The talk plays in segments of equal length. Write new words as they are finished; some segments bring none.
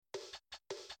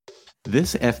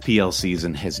This FPL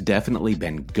season has definitely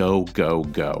been go, go,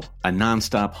 go. A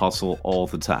nonstop hustle all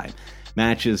the time.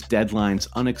 Matches, deadlines,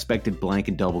 unexpected blank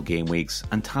and double game weeks,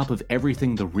 on top of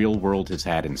everything the real world has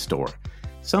had in store.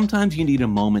 Sometimes you need a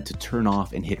moment to turn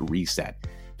off and hit reset.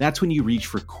 That's when you reach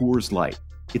for Coors Light.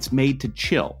 It's made to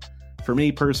chill. For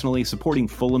me personally, supporting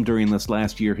Fulham during this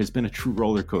last year has been a true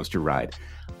roller coaster ride.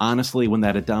 Honestly, when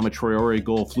that Adama Traore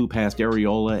goal flew past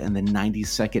Areola in the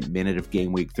 92nd minute of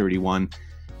game week 31,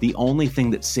 the only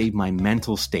thing that saved my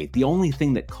mental state, the only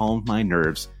thing that calmed my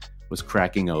nerves, was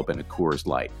cracking open a Coors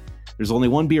Light. There's only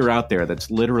one beer out there that's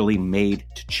literally made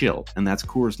to chill, and that's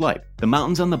Coors Light. The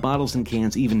mountains on the bottles and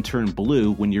cans even turn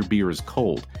blue when your beer is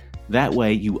cold. That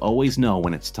way, you always know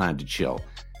when it's time to chill.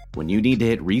 When you need to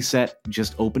hit reset,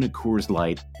 just open a Coors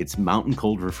Light. It's mountain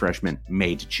cold refreshment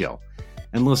made to chill.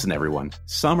 And listen, everyone,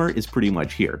 summer is pretty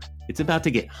much here. It's about to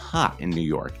get hot in New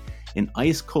York. An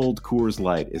ice-cold Coors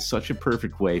Light is such a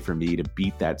perfect way for me to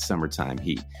beat that summertime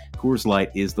heat. Coors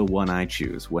Light is the one I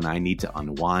choose when I need to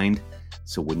unwind.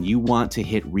 So when you want to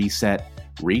hit reset,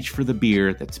 reach for the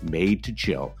beer that's made to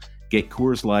chill. Get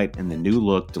Coors Light and the new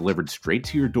look delivered straight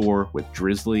to your door with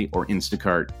Drizzly or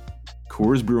Instacart.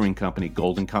 Coors Brewing Company,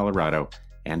 Golden, Colorado.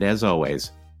 And as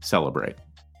always, celebrate.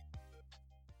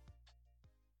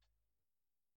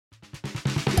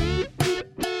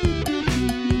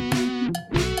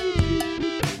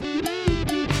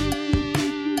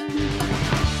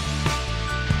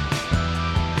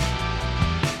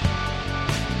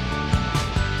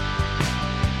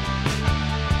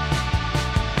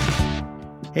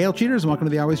 Hey, all cheaters, and welcome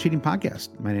to the Always Cheating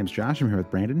Podcast. My name's Josh. I'm here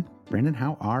with Brandon. Brandon,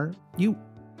 how are you?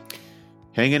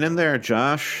 Hanging in there,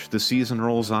 Josh. The season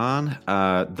rolls on.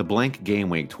 The blank game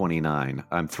week 29.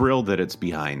 I'm thrilled that it's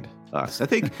behind us. I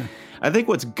think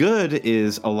what's good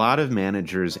is a lot of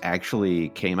managers actually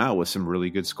came out with some really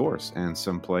good scores, and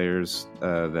some players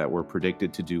that were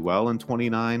predicted to do well in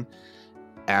 29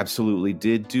 absolutely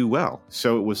did do well.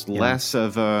 So it was less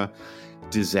of a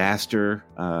disaster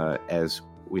as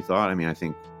we thought. I mean, I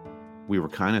think we were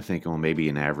kind of thinking, well, maybe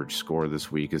an average score this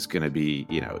week is going to be,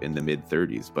 in the mid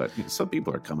 30s. But some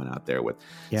people are coming out there with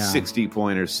 60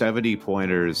 pointers, 70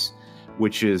 pointers,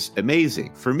 which is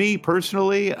amazing. For me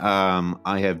personally,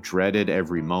 I have dreaded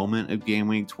every moment of game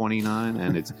week 29,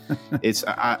 and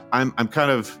I'm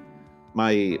kind of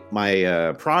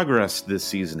my progress this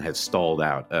season has stalled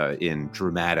out in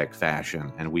dramatic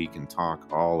fashion, and we can talk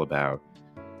all about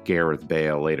Gareth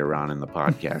Bale later on in the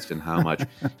podcast and how much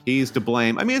he's to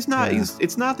blame. I mean, it's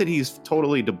not that he's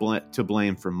totally to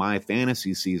blame for my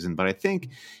fantasy season, but I think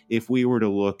if we were to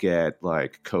look at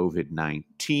like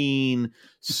COVID-19,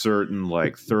 certain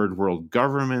like third world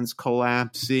governments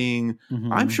collapsing,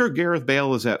 I'm sure Gareth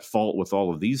Bale is at fault with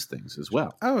all of these things as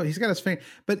well. Oh, he's got his finger,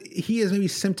 but he is maybe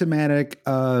symptomatic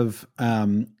of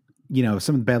some of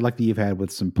the bad luck that you've had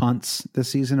with some punts this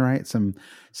season, right?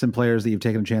 Some players that you've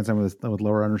taken a chance on with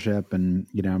lower ownership and,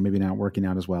 maybe not working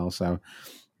out as well. So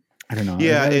I don't know.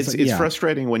 Yeah, it's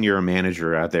frustrating when you're a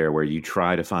manager out there where you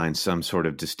try to find some sort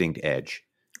of distinct edge.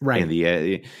 Right. And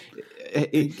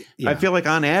I feel like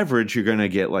on average, you're going to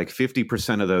get like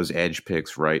 50% of those edge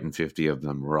picks right and 50 of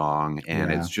them wrong.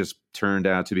 And it's just turned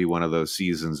out to be one of those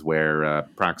seasons where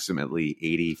approximately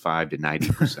 85 to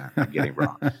 90% are getting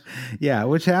wrong. Yeah,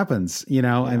 which happens,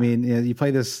 I mean, you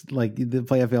play this, like you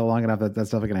play FPL long enough that's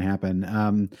definitely going to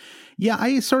happen.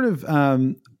 I sort of,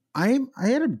 I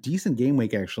had a decent game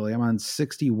week, actually. I'm on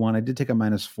 61. I did take a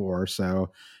 -4.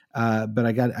 So, but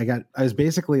I was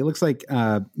basically, it looks like,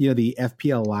 the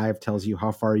FPL Live tells you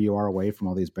how far you are away from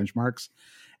all these benchmarks.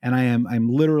 And I'm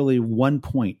literally 1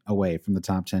 point away from the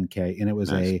top 10K. And it was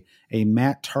nice. a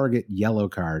Matt Target yellow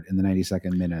card in the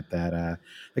 92nd minute that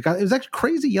it was actually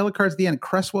crazy yellow cards at the end.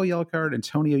 Cresswell yellow card,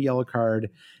 Antonio yellow card,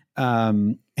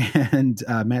 and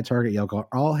Matt Target yellow card,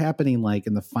 all happening like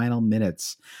in the final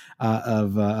minutes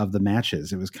of the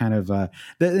matches. It was kind of the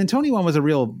Antonio one was a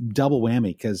real double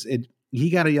whammy because he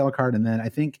got a yellow card, and then I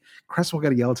think Cresswell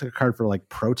got a yellow card for like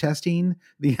protesting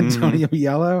the Antonio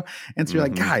yellow. And so you're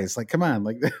like, guys, like, come on,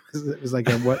 like it was like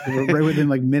right within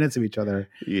like minutes of each other.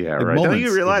 Yeah, right. Don't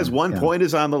you realize one point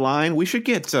is on the line? We should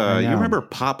get. You remember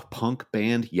pop punk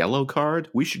band Yellow Card?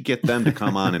 We should get them to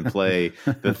come on and play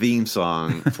the theme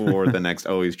song for the next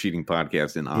Always Cheating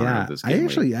podcast in honor of this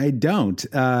game. I don't.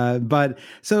 But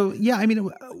so I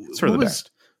mean, it's for the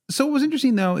best. So what was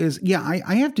interesting though is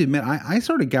I have to admit I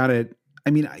sort of got it. I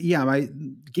mean, my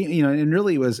game, and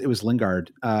really it was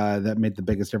Lingard that made the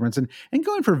biggest difference, and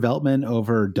going for Veltman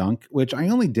over Dunk, which I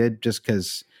only did just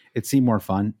because it seemed more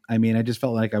fun. I mean, I just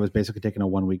felt like I was basically taking a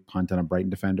 1 week punt on a Brighton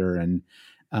defender, and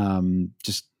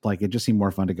Just like it just seemed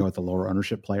more fun to go with the lower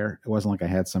ownership player. It wasn't like I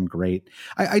had some great.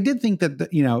 I did think that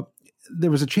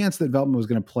there was a chance that Veltman was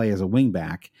going to play as a wing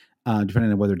back,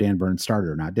 depending on whether Dan Burns started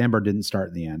or not. Dan Burns didn't start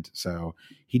in the end, so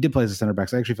he did play as a center back.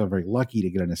 So I actually felt very lucky to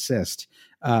get an assist.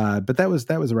 But that was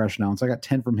a rationale. And so I got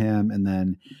 10 from him, and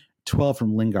then 12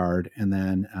 from Lingard, and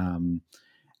then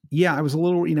I was a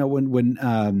little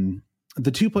when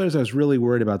the two players I was really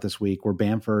worried about this week were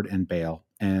Bamford and Bale,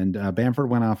 and Bamford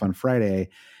went off on Friday.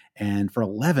 And for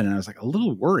 11, and I was like a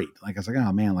little worried. Like I was like,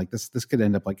 oh man, like this could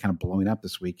end up like kind of blowing up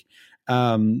this week.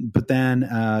 But then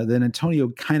Antonio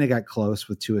kind of got close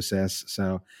with 2 assists,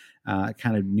 so it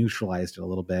kind of neutralized it a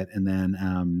little bit. And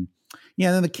then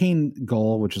then the Kane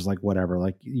goal, which is like whatever,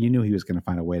 like you knew he was going to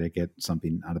find a way to get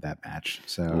something out of that match.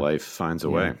 So life finds a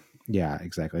way. Yeah,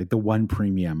 exactly. Like the one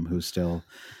premium who's still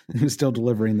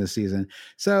delivering this season.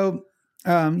 So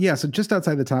so just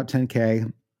outside the top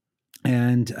 10K.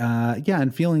 And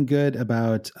and feeling good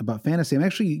about fantasy. I'm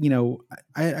actually,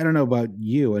 I don't know about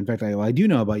you. In fact, I do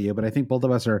know about you, but I think both of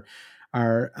us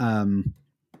are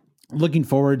looking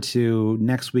forward to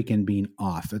next weekend being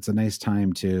off. It's a nice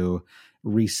time to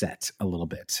reset a little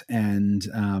bit and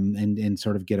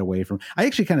sort of get away from. I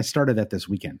actually kind of started that this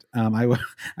weekend. I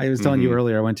was telling you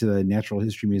earlier, I went to the Natural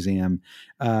History Museum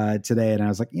today, and I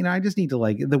was like, I just need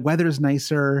to the weather's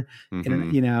nicer.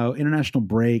 International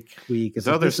break week. There's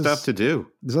other stuff to do.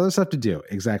 There's other stuff to do,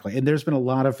 exactly. And there's been a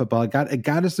lot of football. It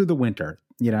got us through the winter.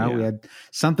 We had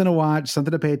something to watch,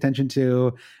 something to pay attention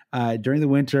to during the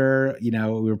winter. We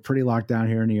were pretty locked down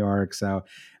here in New York, so.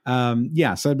 So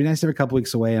it'd be nice to have a couple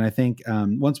weeks away. And I think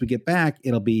once we get back,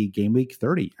 it'll be game week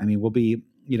 30. I mean, we'll be,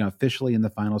 officially in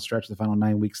the final stretch, the final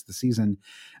 9 weeks of the season.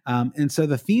 And so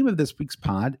the theme of this week's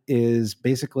pod is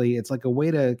basically, it's like a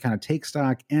way to kind of take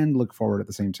stock and look forward at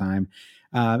the same time.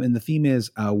 And the theme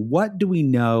is, what do we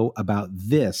know about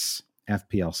this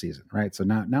FPL season, right? So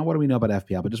not what do we know about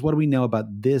FPL, but just what do we know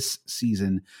about this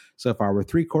season so far? We're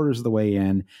 3/4 of the way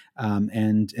in,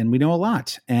 and we know a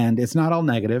lot, and it's not all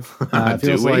negative. It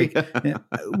feels like,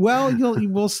 well,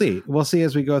 we'll see. We'll see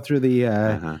as we go through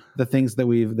the things that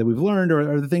we've learned,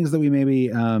 or the things that we maybe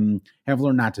have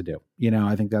learned not to do.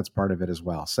 I think that's part of it as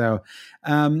well. So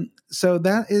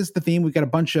that is the theme. We've got a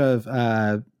bunch of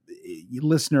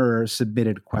listener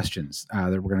submitted questions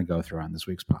that we're going to go through on this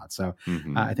week's pod. So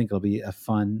I think it'll be a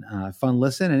fun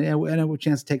listen and a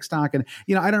chance to take stock. And,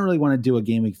 I don't really want to do a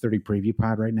game week 30 preview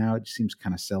pod right now. It just seems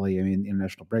kind of silly. I mean,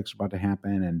 international breaks are about to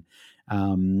happen,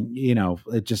 and,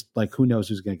 it just like, who knows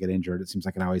who's going to get injured. It seems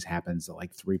like it always happens that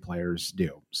like 3 players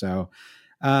do. So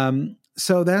that's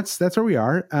where we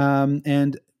are.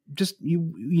 And just,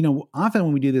 often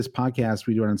when we do this podcast,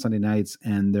 we do it on Sunday nights,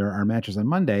 and there are matches on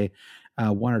Monday,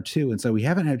 1 or 2. And so we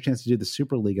haven't had a chance to do the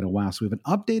Super League in a while. So we have an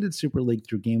updated Super League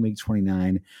through game week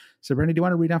 29. So Brendan, do you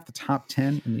want to read off the top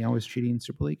 10 in the Always Cheating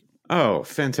Super League? Oh,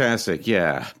 fantastic.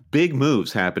 Yeah. Big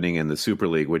moves happening in the Super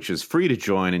League, which is free to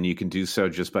join. And you can do so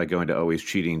just by going to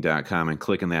alwayscheating.com and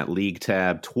clicking that league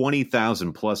tab.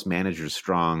 20,000 plus managers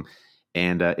strong.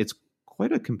 And it's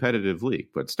quite a competitive league.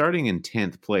 But starting in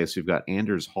 10th place, we've got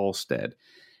Anders Halstead,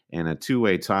 and a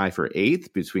 2-way tie for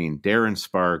 8th between Darren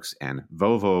Sparks and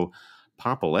Vovo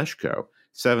Popoleshko.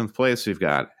 7th place, we've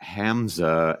got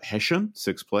Hamza Hesham.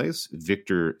 6th place,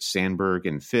 Victor Sandberg.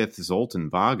 And 5th, Zoltan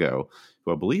Vago,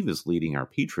 who I believe is leading our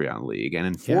Patreon league. And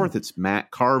in 4th, it's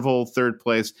Matt Carville. 3rd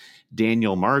place,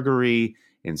 Daniel Marguerite.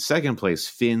 In 2nd place,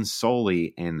 Finn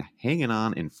Soley. And hanging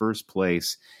on in 1st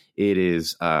place, it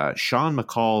is Sean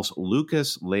McCall's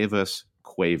Lucas Levis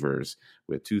Quavers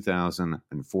with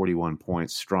 2,041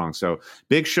 points strong. So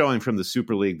big showing from the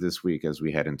Super League this week as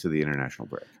we head into the international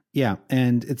break. Yeah,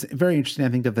 and it's very interesting. I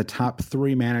think that the top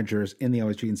 3 managers in the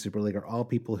Always Cheating Super League are all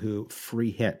people who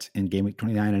free hit in game week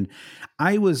 29. And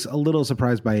I was a little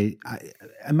surprised by,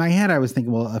 in my head, I was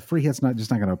thinking, well, a free hit's not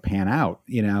going to pan out,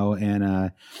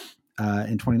 and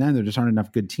in 29, there just aren't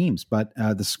enough good teams. But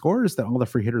the scores that all the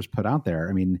free hitters put out there,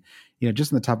 I mean,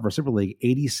 just in the top of our Super League,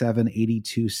 87,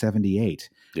 82, 78,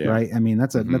 right? I mean,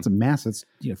 that's a mass. That's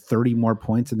 30 more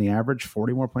points than the average,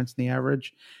 40 more points than the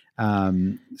average.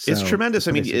 It's tremendous.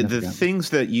 I mean, the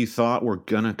things that you thought were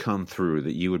going to come through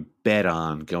that you would bet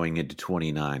on going into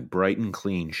 29, Brighton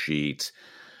clean sheet,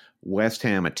 West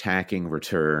Ham attacking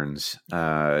returns.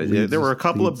 There were a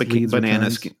couple of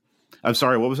bananas. I'm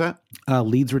sorry, what was that?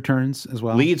 Leeds returns as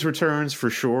well. Leeds returns for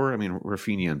sure. I mean,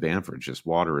 Rafinha and Bamford, just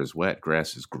water is wet,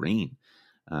 grass is green.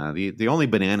 The only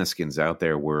banana skins out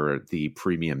there were the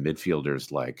premium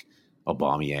midfielders like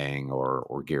Aubameyang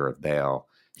or Gareth Bale.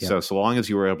 Yep. So long as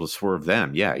you were able to swerve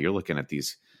them, you're looking at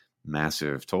these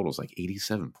massive totals, like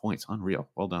 87 points. Unreal.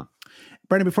 Well done.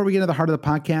 Brandon, before we get into the heart of the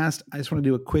podcast, I just want to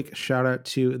do a quick shout out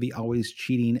to the Always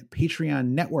Cheating Patreon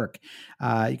network.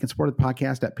 You can support the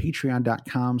podcast at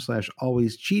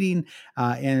patreon.com/alwayscheating.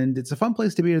 And it's a fun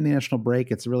place to be in the national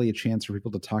break. It's really a chance for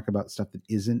people to talk about stuff that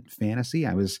isn't fantasy.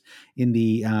 I was in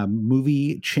the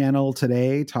movie channel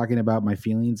today talking about my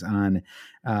feelings on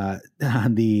the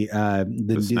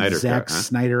Snyder Zack cut, huh?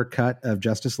 Snyder cut of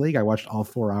Justice League. I watched all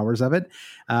 4 hours of it.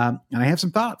 And I have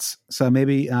some thoughts. So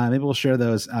maybe we'll share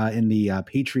those in the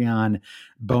Patreon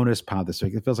bonus pod this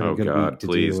week. It feels like a good week to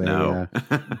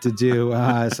do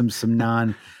some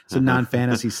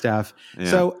non-fantasy stuff. Yeah.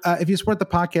 So if you support the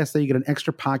podcast, then you get an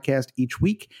extra podcast each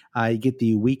week. You get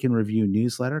the Week in Review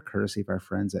newsletter, courtesy of our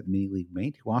friends at Mini League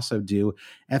Mate, who also do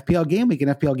FPL Game Week.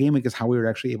 And FPL Game Week is how we were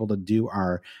actually able to do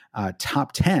our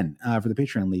top 10 for the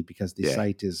Patreon League, because the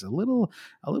site is a little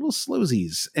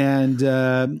slowsies. And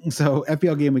so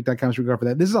FPLGameweek.com is where we go for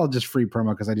that. This is all just free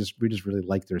promo because we just really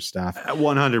like their stuff.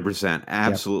 100%.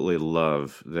 Absolutely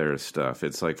love their stuff.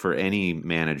 It's like for any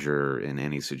manager in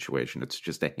any situation, it's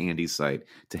just a handy site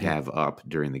to have up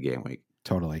during the game week.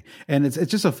 Totally. And it's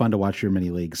just so fun to watch your mini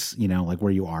leagues, like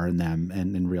where you are in them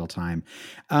and in real time.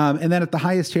 And then at the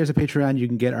highest tiers of Patreon, you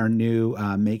can get our new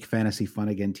Make Fantasy Fun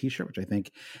Again t-shirt, which I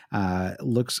think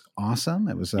looks awesome.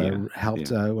 It was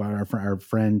helped our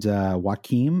friend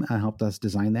Joaquim helped us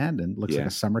design that, and looks like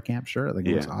a summer camp shirt. I think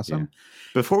it looks awesome. Yeah.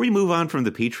 Before we move on from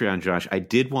the Patreon, Josh, I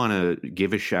did want to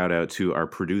give a shout out to our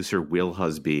producer, Will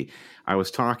Husby. I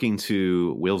was talking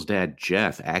to Will's dad,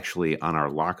 Jeff, actually on our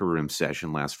locker room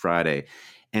session last Friday.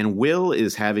 And Will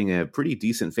is having a pretty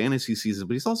decent fantasy season,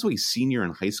 but he's also a senior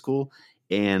in high school.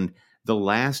 And the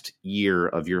last year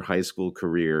of your high school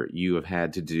career, you have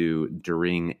had to do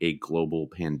during a global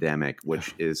pandemic,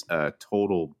 which is a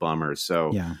total bummer.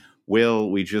 So,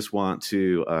 Will, we just want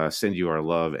to send you our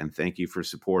love and thank you for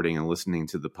supporting and listening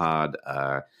to the pod.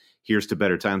 Here's to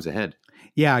better times ahead.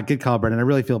 Yeah, good call, Brendan. I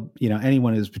really feel,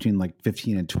 anyone who's between like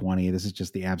 15 and 20, this is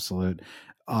just the absolute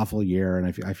awful year. And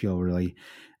I feel really,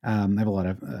 I have a lot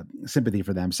of sympathy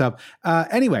for them. So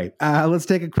anyway, let's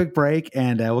take a quick break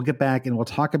and we'll get back and we'll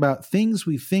talk about things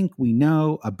we think we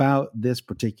know about this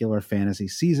particular fantasy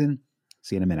season.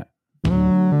 See you in a minute.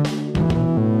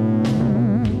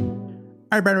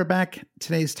 All right, Brad, we're back.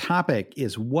 Today's topic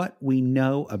is what we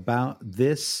know about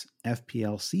this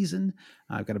FPL season.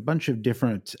 I've got a bunch of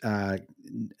different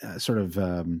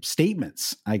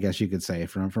statements, I guess you could say,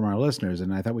 from our listeners,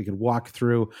 and I thought we could walk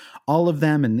through all of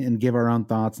them and give our own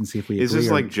thoughts and see if we agree. Is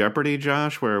this like Jeopardy,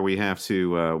 Josh, where we have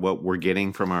to what we're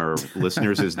getting from our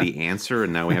listeners is the answer,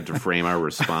 and now we have to frame our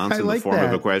response in the form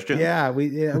of a question? Yeah,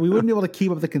 we wouldn't be able to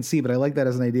keep up the conceit, but I like that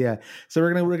as an idea. So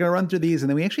we're gonna run through these, and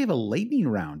then we actually have a lightning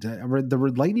round.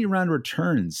 The lightning round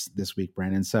returns this week,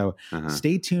 Brandon. So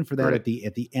stay tuned for that. Right. At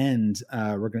the end.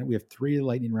 We have 3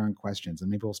 lightning round questions, and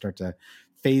maybe we'll start to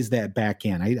phase that back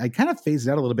in. I kind of phased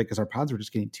it out a little bit because our pods were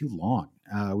just getting too long.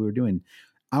 We were doing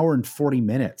hour and 40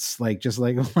 minutes, like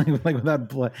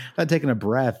without taking a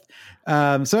breath.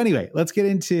 So anyway, let's get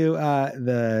into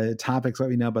the topics, what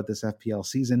we know about this FPL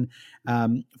season.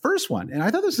 First one, and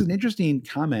I thought this was an interesting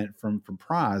comment from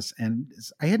Praz, and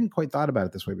I hadn't quite thought about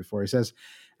it this way before. He says,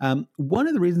 one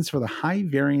of the reasons for the high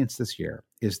variance this year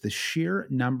is the sheer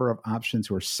number of options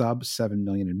who are sub 7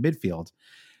 million in midfield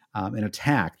and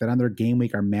attack that on their game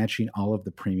week are matching all of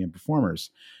the premium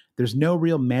performers. There's no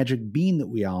real magic bean that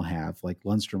we all have, like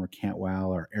Lundstrom or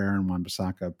Cantwell or Aaron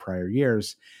Wan-Bissaka of prior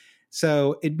years.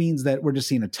 So it means that we're just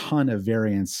seeing a ton of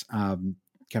variance kind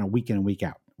of week in and week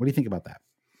out. What do you think about that?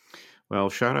 Well,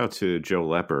 shout out to Joe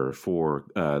Lepper for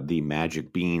the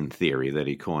magic bean theory that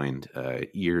he coined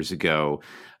years ago.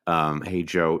 Hey,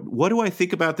 Joe, what do I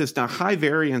think about this? Now, high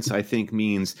variance, I think,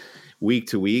 means week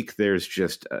to week, there's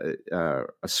just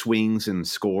swings and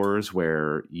scores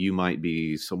where you might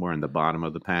be somewhere in the bottom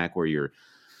of the pack where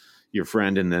your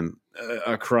friend and then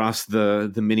across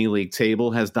the mini league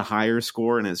table has the higher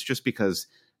score. And it's just because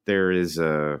there is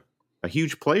a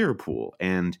huge player pool.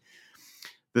 And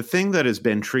the thing that has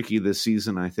been tricky this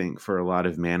season, I think, for a lot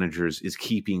of managers is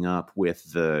keeping up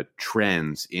with the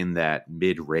trends in that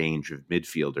mid-range of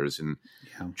midfielders. And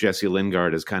Jesse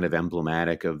Lingard is kind of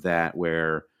emblematic of that,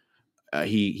 where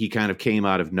he kind of came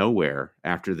out of nowhere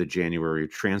after the January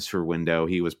transfer window.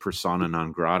 He was persona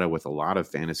non grata with a lot of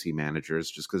fantasy managers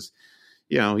just because,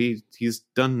 he's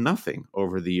done nothing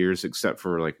over the years except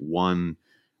for like one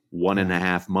and a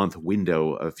half month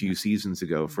window a few seasons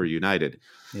ago for United.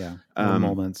 Yeah.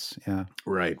 Moments. Yeah.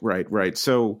 Right.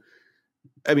 So,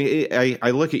 I mean,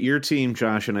 I look at your team,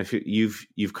 Josh, and I feel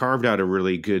you've carved out a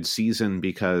really good season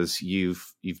because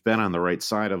you've been on the right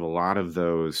side of a lot of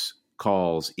those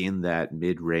calls in that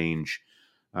mid-range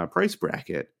price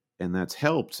bracket. and that's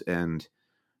helped. And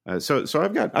so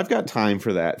I've got time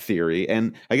for that theory.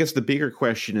 And I guess the bigger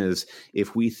question is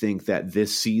if we think that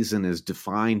this season is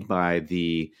defined by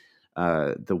the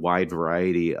wide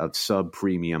variety of sub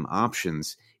premium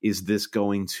options, is this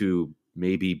going to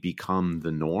maybe become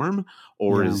the norm,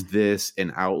 or is this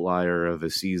an outlier of a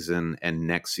season and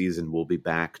next season we'll be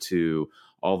back to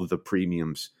all of the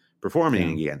premiums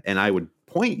performing again? And I would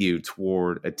point you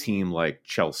toward a team like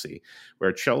Chelsea,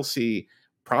 where Chelsea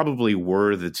probably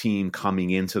were the team coming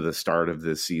into the start of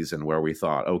this season where we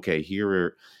thought, okay,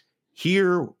 here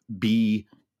be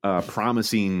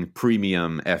promising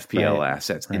premium FPL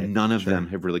assets, and none of them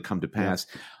have really come to pass.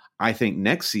 Yeah. I think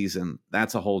next season,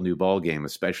 that's a whole new ball game,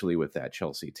 especially with that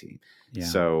Chelsea team. Yeah.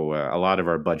 So a lot of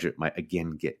our budget might,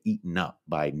 again, get eaten up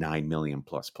by 9 million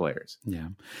plus players. Yeah.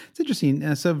 It's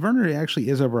interesting. So Werner actually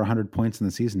is over 100 points in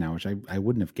the season now, which I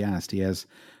wouldn't have guessed. He has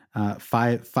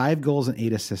five goals and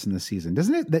 8 assists in the season.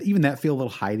 Doesn't it that feel a little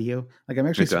high to you? Like, I'm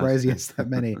actually surprised he has that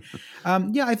many.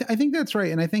 I think that's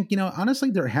right. And I think,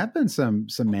 honestly, there have been some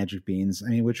magic beans,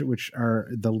 I mean, which are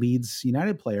the Leeds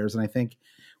United players. And I think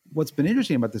what's been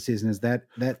interesting about the season is that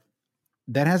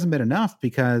hasn't been enough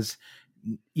because,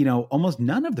 almost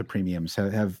none of the premiums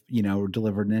have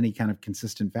delivered in any kind of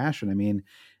consistent fashion. I mean,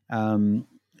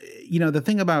 the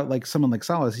thing about like someone like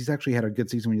Salah is he's actually had a good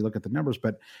season when you look at the numbers,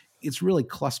 but it's really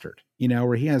clustered,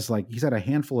 where he's had a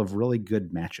handful of really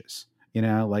good matches,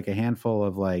 like a handful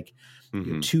of like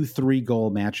 2-3 goal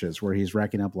matches where he's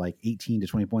racking up like 18 to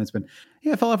 20 points. But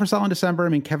yeah, it fell off for Salah in December. I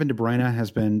mean, Kevin De Bruyne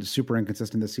has been super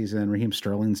inconsistent this season. Raheem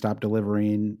Sterling stopped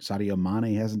delivering. Sadio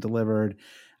Mane hasn't delivered.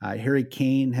 Harry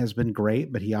Kane has been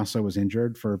great, but he also was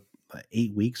injured for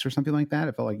 8 weeks or something like that.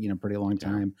 It felt like, pretty long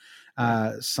time.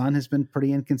 Son has been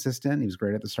pretty inconsistent. He was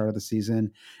great at the start of the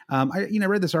season. I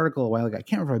read this article a while ago. I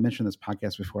can't remember if I mentioned this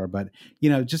podcast before, but,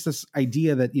 just this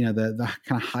idea that, the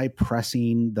kind of high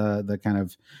pressing, the kind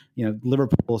of,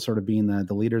 Liverpool sort of being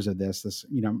the leaders of this,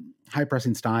 high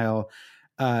pressing style.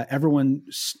 Everyone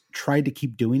tried to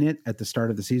keep doing it at the start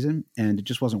of the season, and it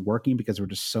just wasn't working because there were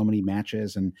just so many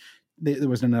matches and there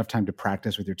wasn't enough time to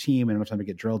practice with your team and enough time to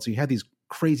get drilled. So you had these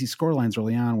crazy score lines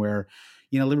early on where,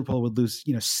 Liverpool would lose,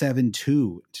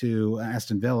 7-2 to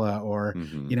Aston Villa, or,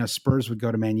 Spurs would go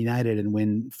to Man United and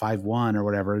win 5-1 or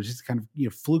whatever. It was just kind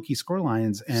of, fluky score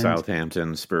lines. And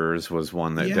Southampton Spurs was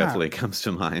one that definitely comes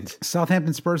to mind.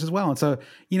 Southampton Spurs as well.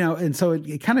 And so,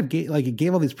 it kind of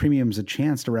gave all these premiums a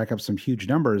chance to rack up some huge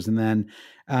numbers. And then,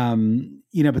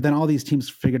 but then all these teams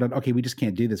figured out, okay, we just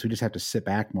can't do this. We just have to sit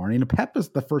back more. And, Pep was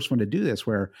the first one to do this,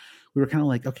 where we were kind of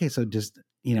like, okay, so just,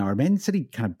 are Man City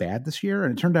kind of bad this year?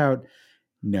 And it turned out,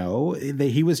 no,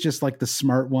 he was just like the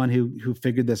smart one who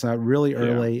figured this out really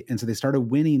early. Yeah. And so they started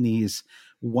winning these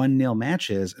 1-0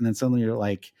 matches. And then suddenly you're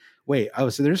like, wait,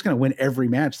 so they're just going to win every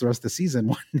match the rest of the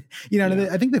season.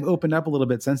 I think they've opened up a little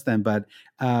bit since then, but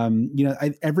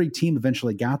every team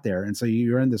eventually got there. And so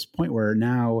you're in this point where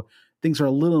now things are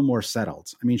a little more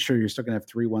settled. I mean, sure, you're still going to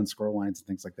have 3-1 score lines and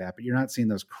things like that, but you're not seeing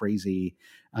those crazy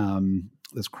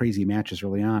matches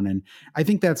early on. And I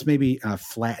think that's maybe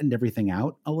flattened everything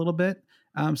out a little bit.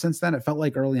 Since then, it felt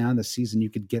like early on in the season, you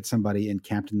could get somebody and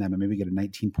captain them and maybe get a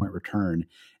 19-point return.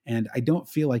 And I don't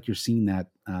feel like you're seeing that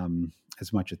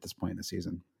as much at this point in the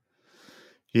season.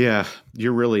 Yeah,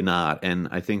 you're really not. And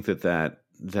I think that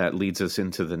leads us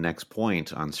into the next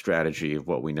point on strategy of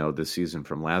what we know this season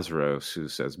from Lazarus, who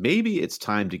says, maybe it's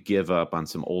time to give up on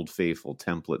some old faithful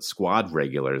template squad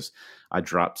regulars. I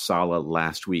dropped Salah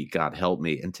last week, God help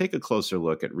me, and take a closer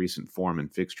look at recent form and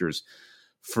fixtures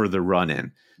for the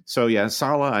run-in. So yeah,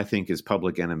 Salah, I think, is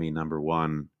public enemy number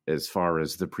one as far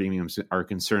as the premiums are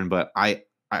concerned. But I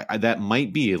that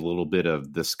might be a little bit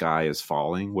of the sky is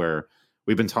falling, where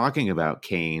we've been talking about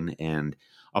Kane, and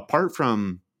apart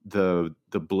from the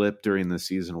blip during the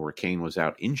season where Kane was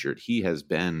out injured, he has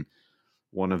been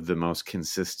one of the most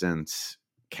consistent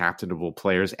captainable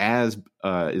players, as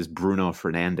is Bruno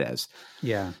Fernandes.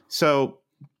 Yeah. So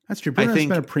that's true. Bruno's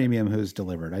been a premium who's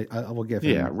delivered. I will give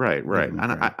him. Yeah, right.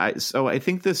 And so I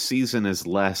think this season is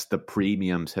less the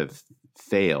premiums have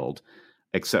failed,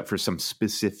 except for some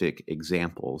specific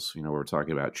examples. We're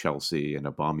talking about Chelsea and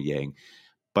Aubameyang,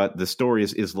 but the story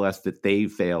is less that they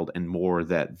failed and more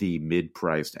that the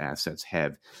mid-priced assets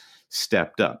have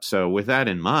stepped up. So with that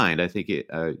in mind, I think it,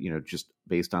 just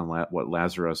based on what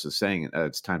Lazarus is saying,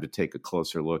 it's time to take a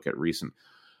closer look at recent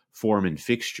form and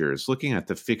fixtures. Looking at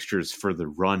the fixtures for the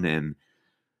run-in,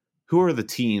 who are the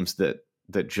teams that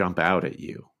jump out at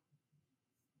you?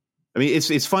 I mean,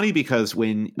 it's funny because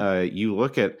when you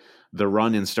look at the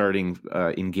run in starting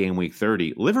in game week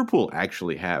 30, Liverpool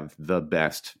actually have the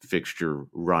best fixture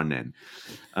run in.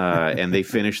 And they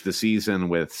finished the season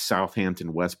with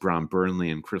Southampton, West Brom, Burnley,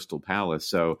 and Crystal Palace.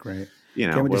 So, great. You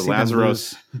know, where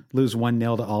Lazarus lose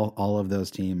 1-0 to all of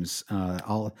those teams.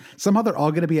 Somehow they're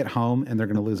all going to be at home, and they're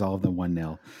going to lose all of them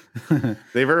 1-0.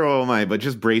 They very well might, but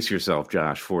just brace yourself,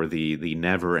 Josh, for the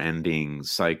never-ending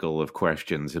cycle of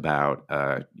questions about,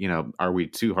 are we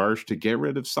too harsh to get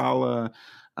rid of Salah?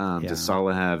 Does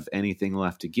Salah have anything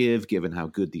left to give, given how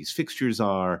good these fixtures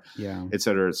are? Yeah, et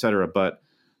cetera, et cetera. But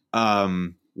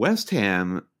West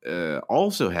Ham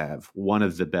also have one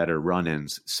of the better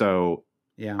run-ins. So.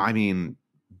 Yeah, I mean,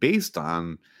 based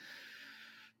on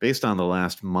the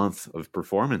last month of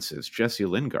performances, Jesse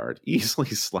Lingard easily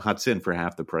slots in for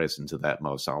half the price into that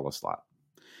Mo Salah slot.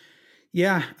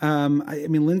 Yeah, I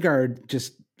mean Lingard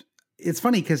it's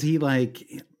funny because he I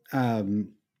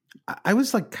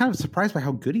was kind of surprised by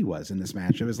how good he was in this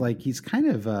match. It was he's kind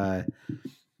of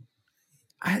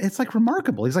it's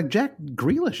remarkable. He's like Jack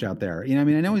Grealish out there. I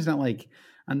mean, I know he's not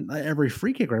on every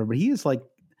free kick or whatever, but he is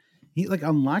he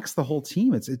unlocks the whole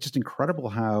team. It's just incredible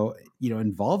how,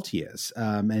 involved he is.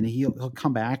 And he'll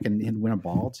come back and win a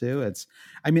ball too.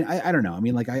 I don't know. I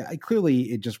mean, I clearly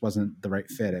it just wasn't the right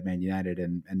fit at Man United.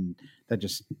 And that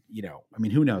just,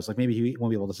 who knows, maybe he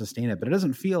won't be able to sustain it, but it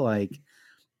doesn't feel like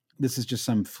this is just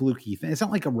some fluky thing. It's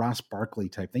not like a Ross Barkley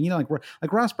type thing. Like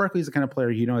Ross Barkley is the kind of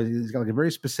player, he's got a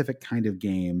very specific kind of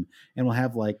game and will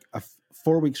have a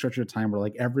 4-week stretch of time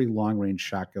where every long range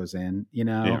shot goes in,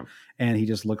 and he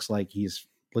just looks like he's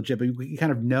legit. But we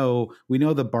kind of we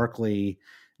know the Barkley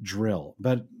drill,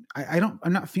 but I'm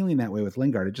not feeling that way with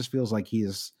Lingard. It just feels like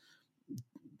he's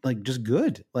just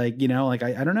good. I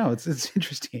don't know. It's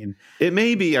interesting. It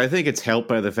may be. I think it's helped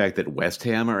by the fact that West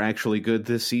Ham are actually good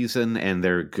this season, and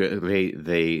they're good.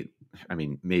 I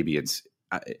mean, maybe it's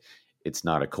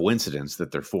not a coincidence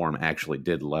that their form actually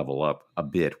did level up a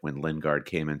bit when Lingard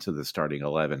came into the starting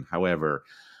 11. However,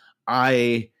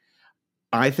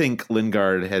 I think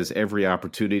Lingard has every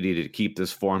opportunity to keep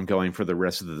this form going for the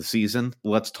rest of the season.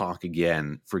 Let's talk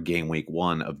again for game week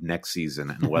 1 of next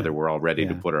season and whether we're all ready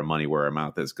to put our money where our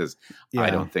mouth is, because I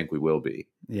don't think we will be.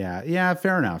 Yeah.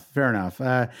 Fair enough.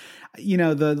 The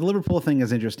Liverpool thing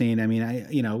is interesting. I mean,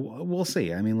 we'll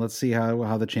see. I mean, let's see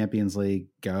how the Champions League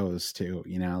goes too.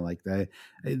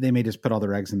 They may just put all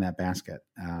their eggs in that basket.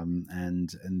 And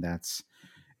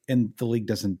the league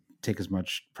doesn't take as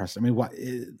much press. I mean,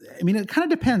 it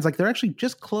kind of depends. They're actually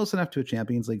just close enough to a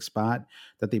Champions League spot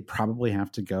that they probably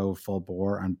have to go full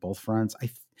bore on both fronts. I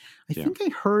think I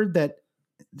heard that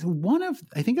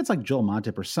I think it's Joel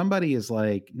Matip or somebody is is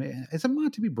it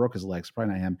Matip broke his legs?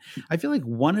 Probably not him. I feel like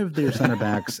one of their center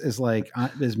backs is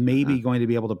maybe going to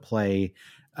be able to play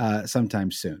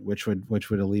sometime soon, which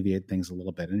would alleviate things a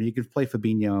little bit. And you could play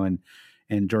Fabinho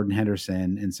and Jordan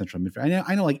Henderson in central midfield.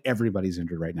 I know everybody's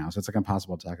injured right now, so it's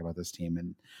impossible to talk about this team.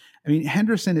 And I mean,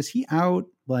 Henderson, is he out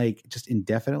just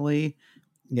indefinitely?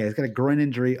 Yeah, he's got a groin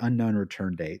injury, unknown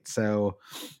return date. So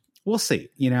we'll see.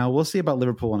 We'll see about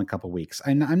Liverpool in a couple of weeks.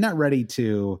 I'm not ready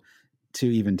to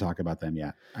even talk about them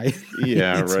yet. Right.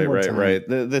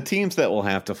 The teams that will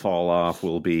have to fall off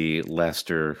will be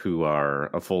Leicester, who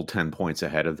are a full 10 points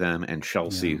ahead of them, and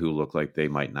Chelsea, who look like they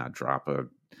might not drop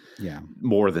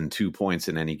more than 2 points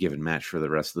in any given match for the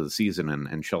rest of the season.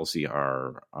 And Chelsea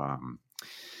are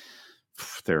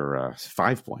they're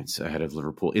 5 points ahead of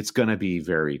Liverpool. It's going to be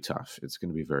very tough.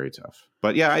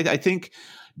 But yeah, I think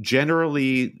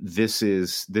generally this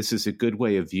is a good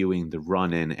way of viewing the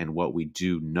run in. And what we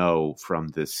do know from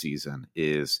this season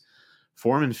is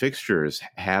form and fixtures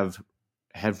have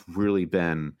really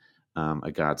been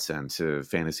a godsend to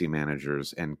fantasy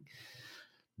managers. And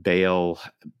Bale,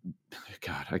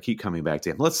 God, I keep coming back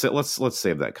to him. Let's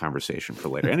save that conversation for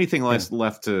later. Anything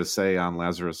left to say on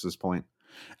Lazarus's point?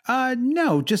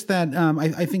 No, just that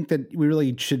I think that we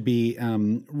really should be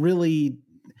really.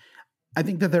 I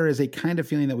think that there is a kind of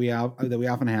feeling that we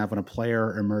often have when a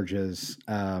player emerges,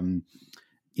 where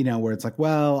it's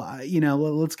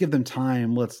let's give them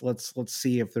time. Let's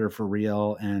see if they're for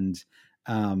real. And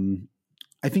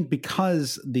I think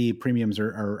because the premiums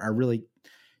are really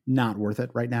not worth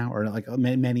it right now, or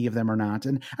many of them are not.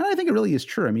 And I think it really is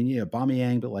true. I mean,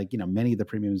 Aubameyang, but many of the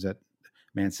premiums at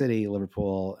Man City,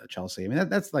 Liverpool, Chelsea. I mean,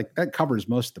 that covers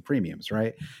most of the premiums,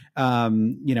 right?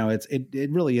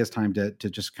 It really is time to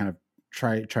just kind of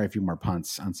try a few more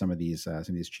punts on some of these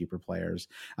cheaper players.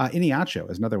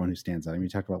 Iheanacho is another one who stands out. I mean, you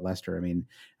talk about Leicester. I mean,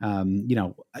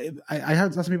 I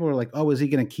heard some people were like, "Oh, is he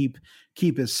going to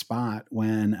keep his spot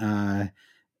when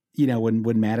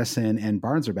when Madison and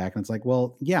Barnes are back, and it's like,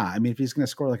 well, yeah, I mean, if he's going to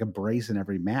score like a brace in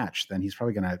every match, then he's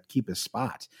probably going to keep his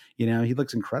spot. He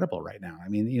looks incredible right now. I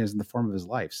mean, he's in the form of his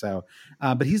life. So,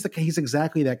 but he's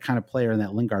exactly that kind of player in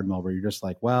that Lingard mold where you're just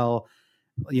like, well,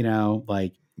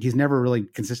 like he's never really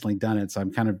consistently done it. So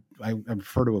I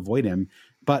prefer to avoid him,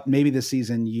 but maybe this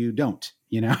season you don't,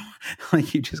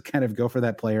 like you just kind of go for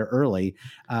that player early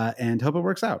and hope it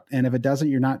works out. And if it doesn't,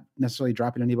 you're not necessarily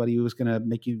dropping anybody who's going to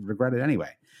make you regret it anyway.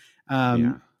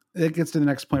 It gets to the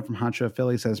next point from Honcho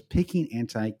Philly. Says picking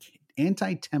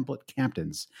anti-template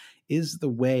captains is the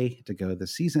way to go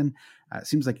this season. It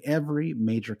seems like every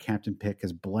major captain pick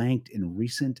has blanked in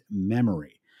recent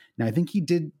memory. Now, I think he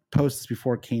did post this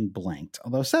before Kane blanked,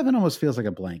 although 7 almost feels like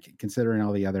a blank considering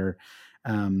all the other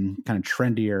kind of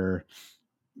trendier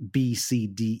B, C,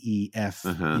 D, E, F,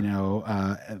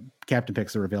 captain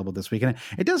picks that are available this week. And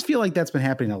it does feel like that's been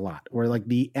happening a lot, where like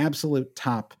the absolute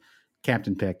top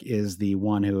captain pick is the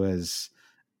one who is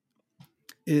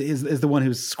the one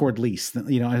who's scored least,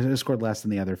 has scored less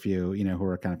than the other few, who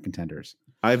are kind of contenders.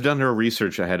 I've done her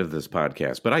research ahead of this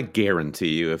podcast, but I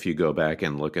guarantee you, if you go back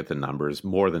and look at the numbers,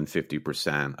 more than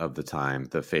 50% of the time,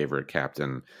 the favorite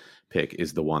captain pick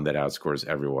is the one that outscores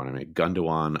everyone. I mean,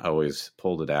 Gundogan always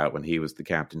pulled it out when he was the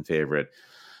captain favorite.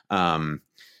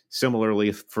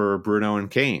 Similarly for Bruno and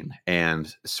Kane,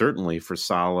 and certainly for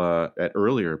Salah at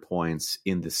earlier points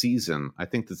in the season. I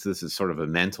think that this is sort of a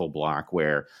mental block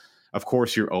where, of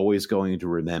course, you're always going to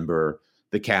remember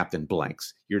the captain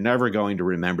blanks. You're never going to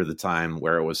remember the time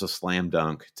where it was a slam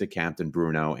dunk to Captain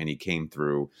Bruno and he came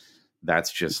through.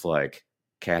 That's just like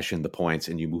cash in the points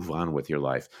and you move on with your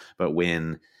life. But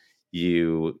when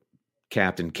you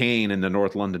Captain Kane in the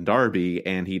North London Derby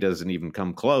and he doesn't even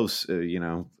come close,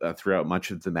 throughout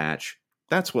much of the match,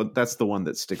 that's the one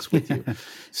that sticks with you.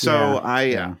 So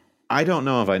I don't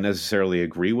know if I necessarily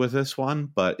agree with this one,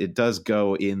 but it does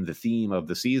go in the theme of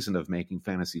the season of making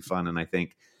fantasy fun. And I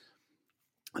think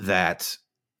that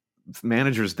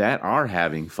managers that are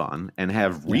having fun and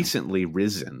have recently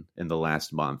risen in the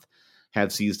last month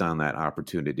have seized on that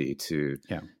opportunity to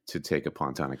take a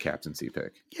punt on a captaincy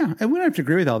pick. Yeah, and we don't have to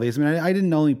agree with all these. I mean, I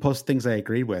didn't only post things I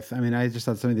agreed with. I mean, I just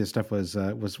thought some of this stuff was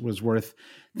worth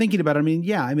thinking about. I mean,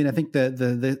 I think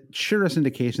the surest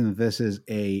indication that this is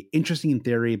a interesting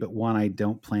theory, but one I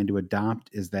don't plan to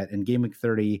adopt, is that in Game Week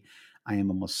 30, I am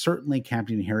almost certainly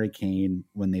captaining Harry Kane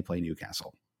when they play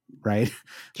Newcastle. Right?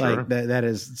 Sure. Like that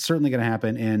is certainly going to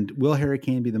happen. And will Harry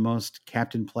Kane be the most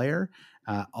captain player?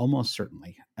 Almost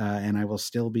certainly. And I will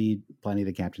still be planning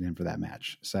to captain him for that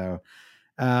match. So,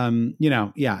 And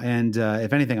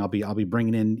if anything, I'll be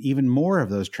bringing in even more of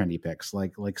those trendy picks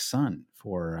like Son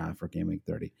for Game Week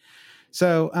 30.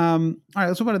 So, all right,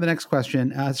 let's move on to the next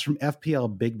question. It's from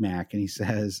FPL Big Mac. And he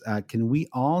says, can we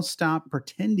all stop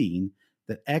pretending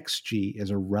that XG is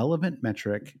a relevant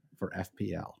metric for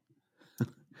FPL?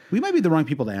 We might be the wrong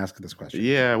people to ask this question.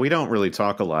 Yeah, we don't really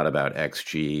talk a lot about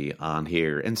XG on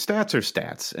here. And stats are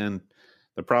stats. And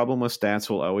the problem with stats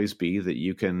will always be that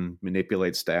you can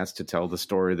manipulate stats to tell the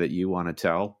story that you want to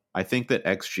tell. I think that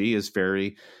XG is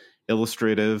very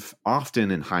illustrative,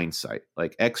 often in hindsight.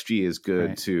 Like XG is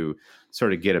good to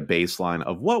sort of get a baseline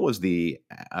of what was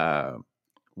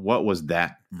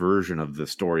that version of the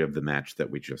story of the match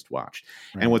that we just watched.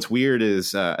 Right. And what's weird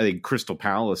is I think Crystal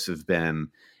Palace have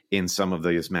been in some of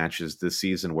these matches this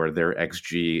season where their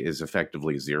XG is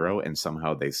effectively 0 and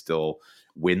somehow they still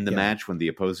win the match when the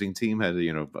opposing team had,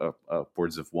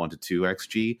 upwards of 1 to 2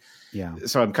 XG. Yeah.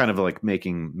 So I'm kind of like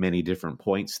making many different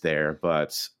points there,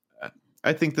 but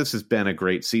I think this has been a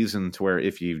great season to where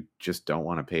if you just don't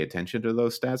want to pay attention to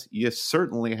those stats, you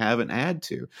certainly have an ad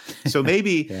to. So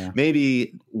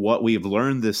maybe what we've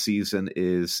learned this season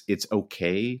is it's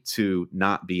okay to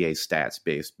not be a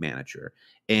stats-based manager.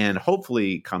 And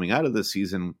hopefully coming out of this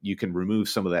season, you can remove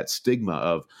some of that stigma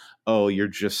of, oh, you're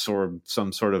just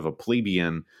some sort of a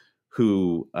plebeian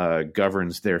who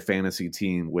governs their fantasy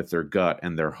team with their gut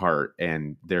and their heart,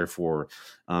 and therefore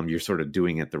you're sort of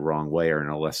doing it the wrong way or in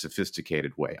a less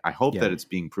sophisticated way. I hope that it's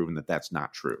being proven that that's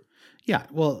not true. Yeah,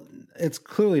 well, it's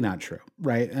clearly not true,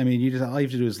 right? I mean, all you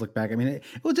have to do is look back. I mean,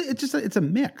 it's a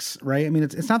mix, right? I mean,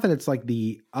 it's not that it's like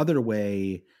the other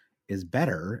way is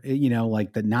better,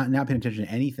 like the not paying attention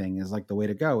to anything is like the way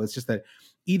to go. It's just that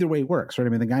either way works, right? I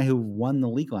mean, the guy who won the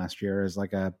league last year is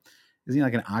isn't he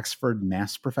like an Oxford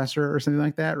maths professor or something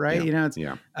like that, right?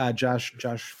 Yeah. It's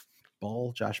Josh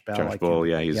Bull, Josh Bell. Josh Bull,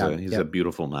 yeah, he's a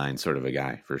beautiful mind sort of a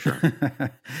guy for sure.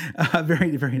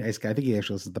 Very, very nice guy. I think he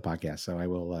actually listens to the podcast, so I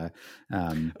will.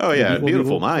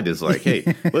 Beautiful Mind is like,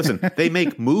 hey, listen, they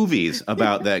make movies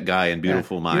about that guy in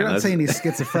Beautiful Mind. You're not saying he's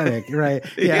schizophrenic, right?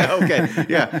 Yeah,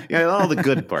 all the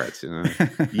good parts.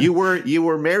 You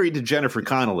were married to Jennifer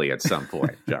Connelly at some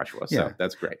point, Joshua. So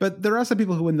that's great. But there are some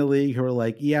people who win the league who are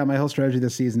like, yeah, my whole strategy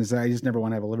this season is that I just never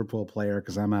want to have a Liverpool player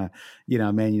because I'm a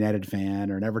Man United fan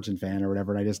or an Everton fan or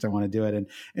whatever, and I just don't want to do it.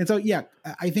 And so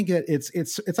I think that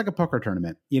it's like a poker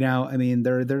tournament. I mean,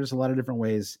 there's a lot of different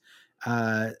ways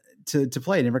to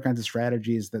play, different kinds of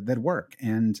strategies that work.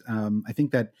 And I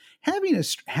think that having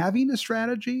a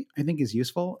strategy, I think, is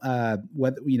useful.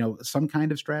 Whether some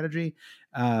kind of strategy,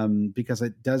 because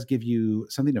it does give you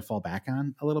something to fall back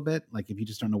on a little bit. Like if you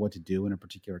just don't know what to do in a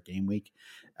particular game week.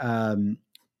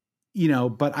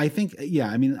 But I think,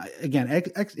 I mean, again,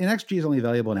 XG is only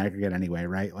valuable in aggregate anyway,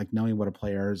 right? Like knowing what a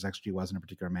player's XG was in a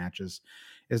particular match is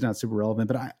not super relevant,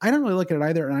 but I don't really look at it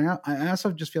either. And I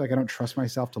also just feel like I don't trust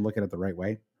myself to look at it the right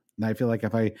way. And I feel like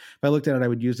if I looked at it, I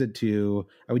would use it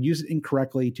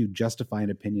incorrectly to justify an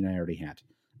opinion I already had.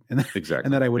 And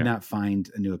that I would not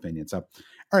find a new opinion. So,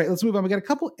 all right, let's move on. We got a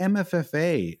couple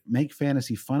MFFA, Make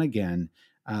Fantasy Fun Again,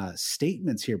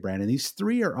 statements here, Brandon. These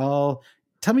three are all...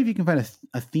 Tell me if you can find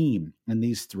a theme in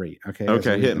these three. Okay.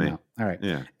 Hit me. All right.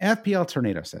 Yeah. FPL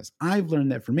Tornado says, I've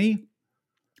learned that for me,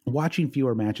 watching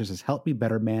fewer matches has helped me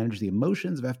better manage the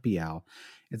emotions of FPL.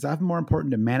 It's often more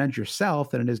important to manage yourself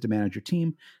than it is to manage your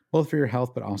team, both for your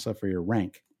health, but also for your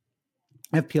rank.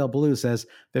 FPL Blue says,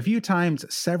 the few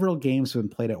times several games have been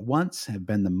played at once have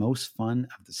been the most fun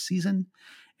of the season.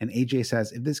 And AJ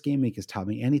says, if this game week has taught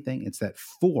me anything, it's that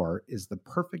 4 is the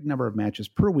perfect number of matches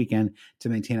per weekend to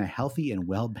maintain a healthy and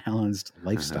well-balanced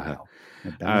lifestyle.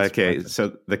 Okay,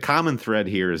 so the common thread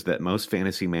here is that most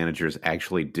fantasy managers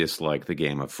actually dislike the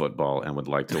game of football and would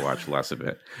like to watch less of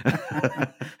it.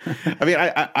 I mean,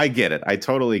 I get it. I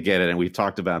totally get it. And we've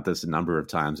talked about this a number of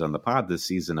times on the pod this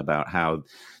season about how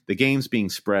the games being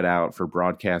spread out for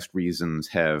broadcast reasons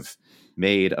have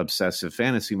made obsessive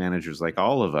fantasy managers like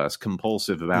all of us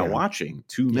compulsive about watching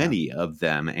too many of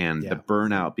them. And the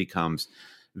burnout becomes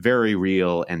very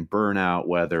real. And burnout,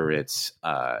 whether it's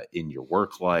in your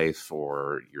work life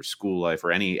or your school life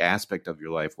or any aspect of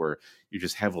your life where you're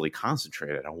just heavily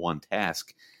concentrated on one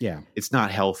task, it's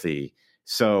not healthy.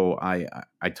 So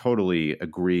I totally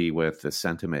agree with the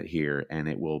sentiment here, and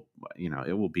it will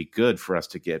be good for us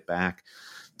to get back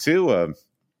to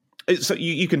so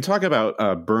you can talk about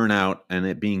burnout and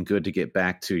it being good to get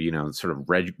back to, sort of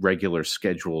regular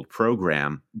scheduled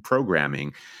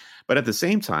programming. But at the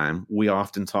same time, we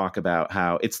often talk about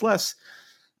how it's less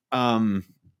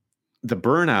the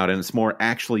burnout and it's more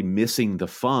actually missing the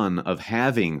fun of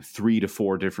having 3 to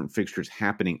 4 different fixtures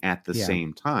happening at the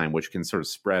same time, which can sort of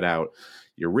spread out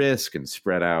your risk and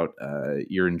spread out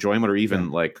your enjoyment, or even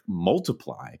like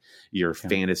multiply your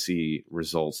fantasy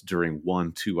results during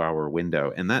 1-2 hour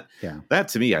window. And that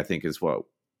to me, I think, is what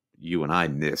you and I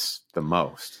miss the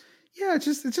most. Yeah, it's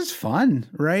just fun,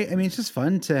 right? I mean, it's just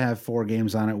fun to have 4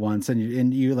 games on at once,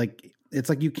 and you like, it's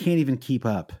like you can't even keep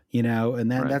up,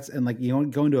 and then that's, and like,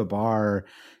 going to a bar,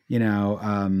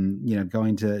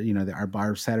 going to, our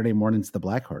bar Saturday mornings, the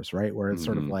Black Horse, right? Where it's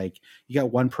sort of like, you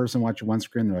got one person watching one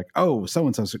screen. They're like, oh,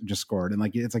 so-and-so just scored. And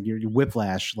like, it's like your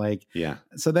whiplash. Like,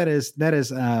 so that is,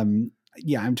 I'm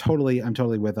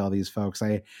totally with all these folks.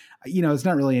 It's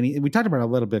not really we talked about it a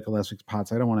little bit last week's pod,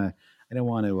 so I don't want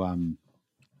to,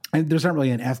 and there's not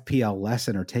really an FPL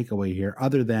lesson or takeaway here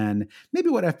other than maybe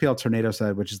what FPL Tornado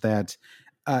said, which is that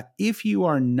if you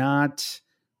are not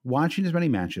watching as many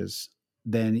matches,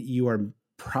 then you are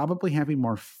probably having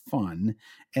more fun.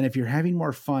 And if you're having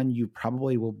more fun, you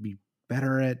probably will be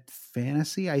better at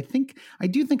fantasy. I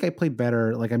do think I play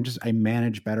better. Like I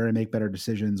manage better and make better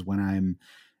decisions when I'm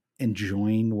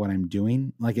enjoying what I'm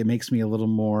doing. Like it makes me a little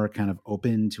more kind of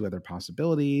open to other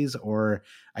possibilities, or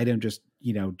I don't just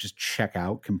check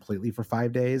out completely for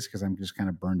 5 days because I'm just kind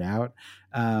of burned out.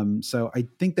 So I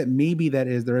think that maybe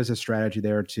there is a strategy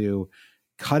there to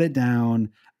cut it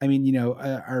down. I mean,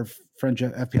 our friend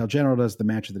FPL General does the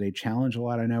match of the day challenge a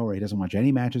lot, I know, where he doesn't watch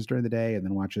any matches during the day and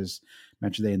then watches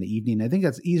match of the day in the evening. I think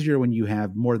that's easier when you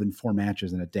have more than 4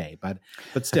 matches in a day, but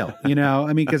still, I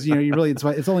mean, because, you really,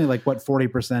 it's only like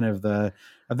 40% of the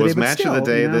was day. Match of the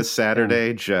day this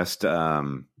Saturday, just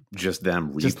them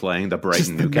replaying the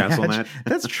Brighton Newcastle match.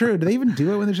 That's true. Do they even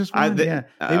do it when there's just one? Or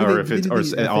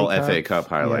all FA Cup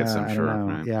highlights, I'm sure.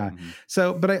 Right? Yeah. Mm-hmm.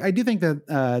 So, but I do think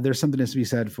that there's something to be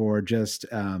said for just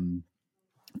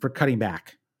for cutting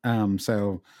back.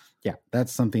 So yeah,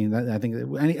 that's something that I think.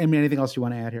 Anything else you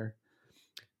want to add here?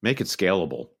 Make it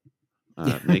scalable.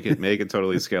 Make it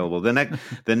totally scalable.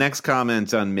 The next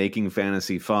comment on making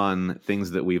fantasy fun,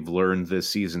 things that we've learned this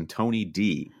season. Tony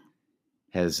D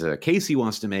has a case he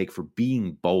wants to make for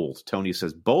being bold. Tony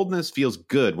says, boldness feels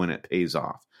good when it pays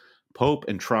off. Pope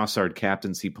and Trossard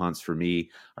captaincy punts for me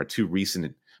are two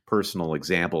recent personal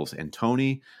examples. And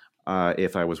Tony,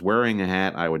 if I was wearing a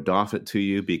hat, I would doff it to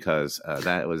you because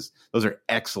those are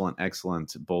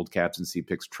excellent bold captaincy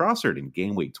picks. Trossard in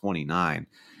game week 29.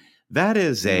 That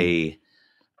is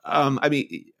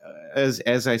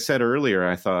as I said earlier,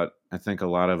 I think a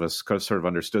lot of us sort of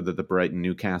understood that the Brighton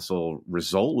Newcastle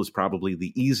result was probably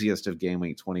the easiest of game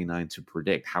week 29 to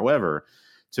predict. However,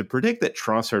 to predict that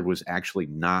Trossard was actually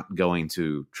not going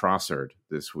to Trossard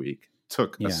this week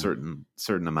took a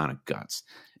certain amount of guts.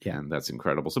 Yeah. And that's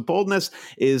incredible. So boldness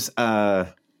is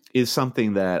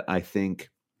something that I think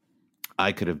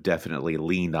I could have definitely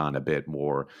leaned on a bit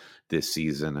more this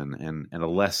season, and a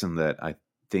lesson that I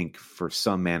think for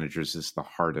some managers is the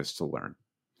hardest to learn.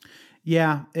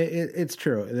 Yeah, it's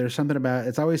true. There's something about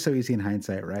it's always so easy in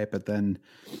hindsight, right? But then,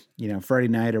 Friday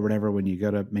night or whatever, when you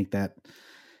go to make that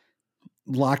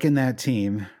lock in that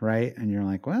team, right? And you're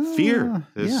like, well, fear.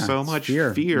 There's so much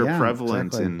fear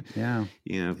prevalent, exactly.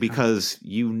 and because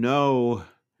you know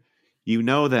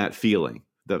that feeling.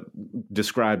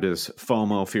 Described as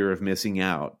FOMO, fear of missing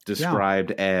out,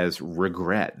 described as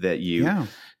regret that you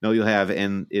know you'll have.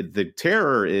 And the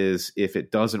terror is if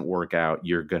it doesn't work out,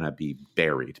 you're going to be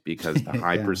buried because the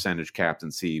high percentage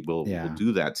captaincy will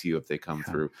do that to you if they come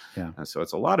through. Yeah. So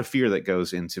it's a lot of fear that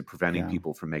goes into preventing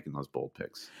people from making those bold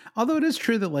picks. Although it is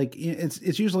true that like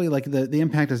it's usually like the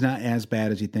impact is not as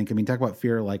bad as you think. I mean, talk about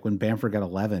fear, like when Bamford got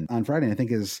 11 on Friday, I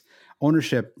think his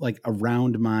ownership like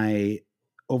around my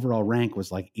overall rank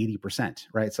was like 80%,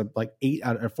 right? So like 4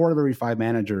 out of every 5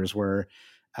 managers were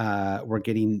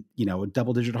getting, a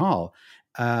double digit haul.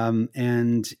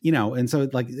 And so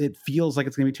like, it feels like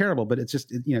it's going to be terrible, but it's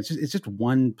just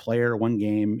one player, one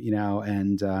game,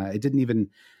 and it didn't even,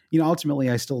 ultimately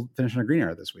I still finished on a green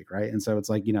arrow this week. Right. And so it's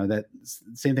like, that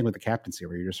same thing with the captaincy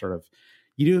where you're just sort of,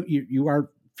 you are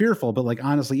fearful, but like,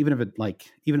 honestly, even if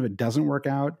it doesn't work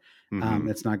out,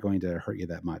 it's not going to hurt you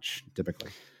that much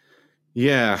typically.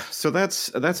 Yeah, so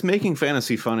that's making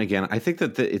fantasy fun again. I think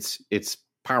that it's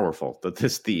powerful that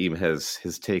this theme has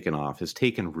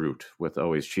taken root with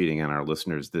always cheating on our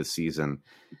listeners this season.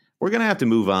 We're going to have to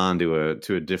move on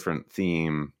to a different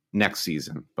theme next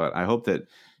season, but I hope that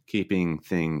keeping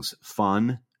things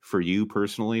fun for you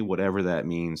personally, whatever that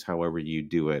means, however you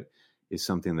do it, is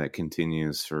something that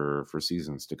continues for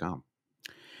seasons to come.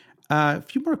 A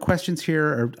few more questions here,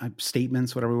 or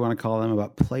statements, whatever we want to call them,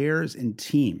 about players and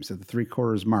teams at the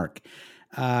 3/4 mark.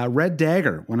 Red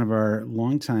Dagger, one of our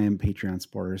longtime Patreon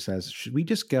supporters, says, should we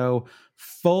just go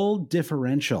full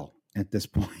differential at this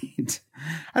point?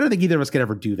 I don't think either of us could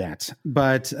ever do that,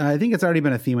 but I think it's already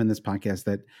been a theme in this podcast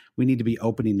that we need to be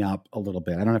opening up a little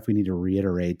bit. I don't know if we need to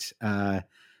reiterate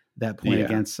that point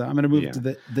again. So I'm going to move to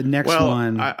the next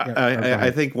one.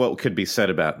 I think what could be said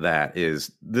about that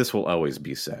is this will always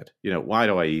be said. Why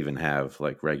do I even have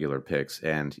like regular picks?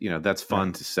 And that's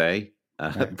fun to say,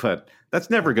 but that's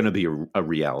never going to be a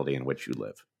reality in which you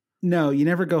live. No, you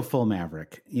never go full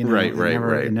Maverick. Right.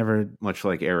 Never, much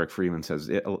like Eric Freeman says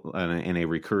in a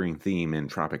recurring theme in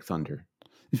Tropic Thunder.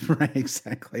 Right,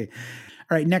 exactly.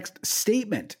 All right, next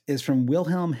statement is from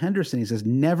Wilhelm Henderson. He says,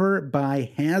 never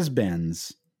buy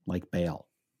has-beens like Bale.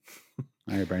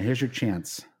 All right, Brian, here's your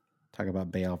chance. Talk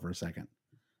about Bale for a second.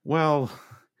 Well,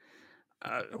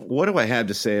 what do I have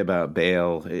to say about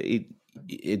Bale?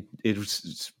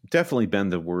 It's definitely been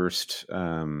the worst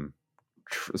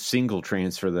single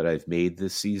transfer that I've made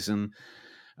this season.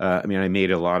 I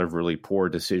made a lot of really poor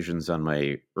decisions on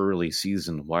my early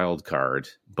season wild card,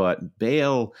 but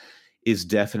Bale is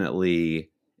definitely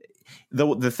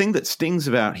the thing that stings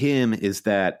about him is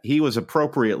that he was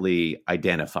appropriately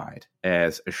identified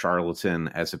as a charlatan,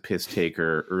 as a piss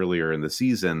taker earlier in the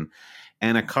season,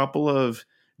 and a couple of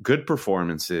good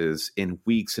performances in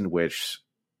weeks in which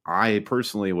I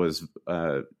personally was,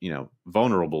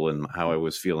 vulnerable in how I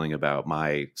was feeling about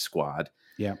my squad.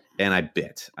 Yeah. And I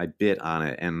bit on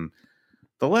it. And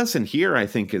the lesson here, I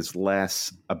think, is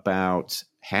less about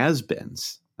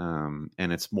has-beens. And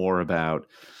it's more about,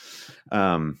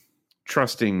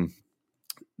 trusting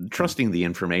the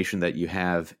information that you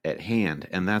have at hand.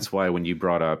 And that's why when you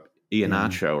brought up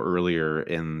Iheanacho earlier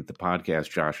in the podcast,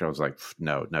 Josh, I was like,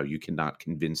 no, you cannot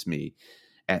convince me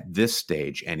at this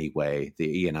stage anyway,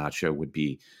 the Iheanacho would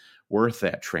be worth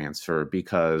that transfer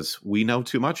because we know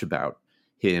too much about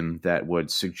him that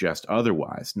would suggest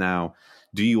otherwise. Now,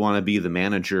 do you want to be the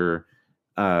manager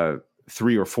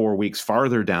 3 or 4 weeks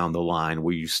farther down the line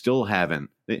where you still haven't.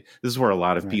 This is where a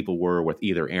lot of people were with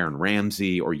either Aaron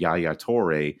Ramsey or Yaya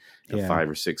Toure 5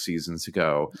 or 6 seasons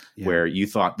ago, where you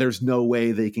thought there's no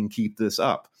way they can keep this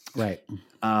up. Right.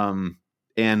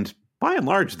 And by and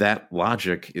large, that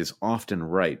logic is often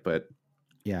right. But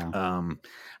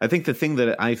I think the thing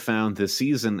that I found this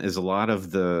season is a lot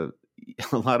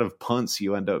of punts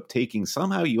you end up taking.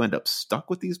 Somehow you end up stuck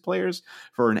with these players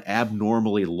for an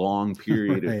abnormally long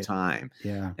period of time.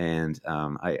 Yeah. And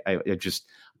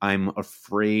I'm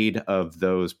afraid of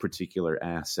those particular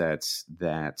assets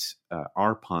that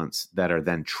are punts that are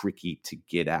then tricky to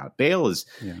get out. Bale is,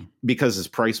 because his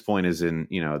price point is in,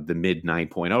 the mid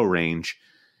 9.0 range,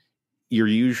 you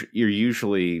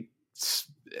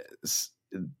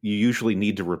usually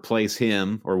need to replace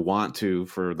him, or want to,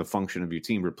 for the function of your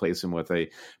team, replace him with a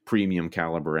premium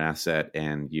caliber asset,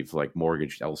 and you've like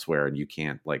mortgaged elsewhere and you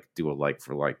can't like do a like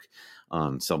for like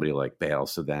on somebody like Bale.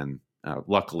 So then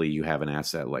luckily you have an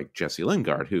asset like Jesse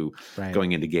Lingard, who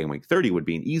going into game week 30 would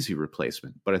be an easy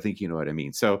replacement. But I think you know what I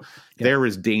mean. So there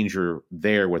is danger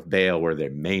there with Bale where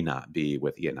there may not be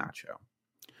with Iheanacho.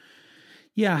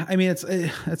 Yeah, I mean,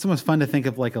 it's almost fun to think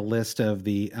of like a list of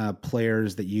the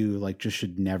players that you like just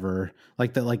should never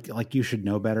like you should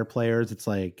know better players. It's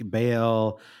like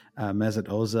Bale, Mesut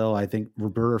Ozil. I think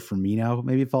Roberto Firmino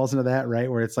maybe falls into that, right?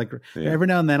 Where it's like every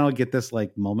now and then I'll get this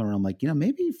like moment where I'm like,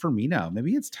 maybe Firmino,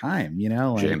 maybe it's time,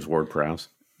 like, James Ward-Prowse.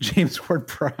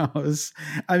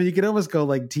 I mean, you could almost go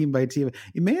like team by team.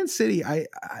 In Man City, I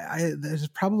there's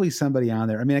probably somebody on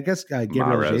there. I mean, I guess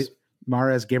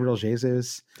Mahrez, Gabriel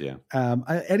Jesus. Yeah.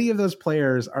 Any of those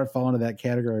players are fall into that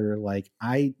category where like,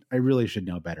 I really should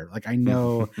know better. Like I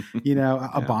know,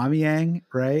 Aubameyang,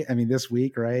 right? I mean, this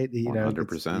week, right?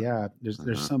 100%.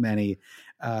 There's so many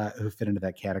who fit into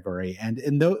that category. And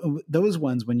in those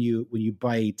ones, when you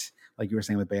bite, like you were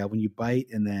saying with Bale, when you bite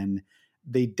and then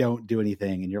they don't do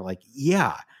anything and you're like,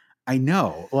 yeah, I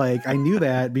know, like I knew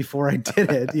that before I did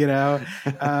it,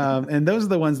 and those are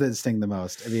the ones that sting the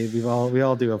most. I mean, we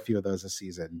all do a few of those a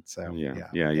season. So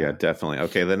yeah, definitely.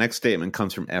 Okay. The next statement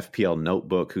comes from FPL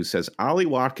Notebook, who says, Ollie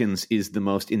Watkins is the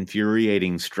most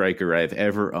infuriating striker I've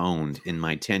ever owned in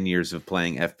my 10 years of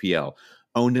playing FPL.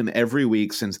 Owned him every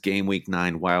week since game week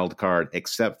 9 wildcard,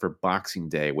 except for Boxing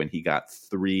Day when he got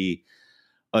 3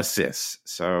 assists.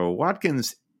 So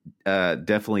Watkins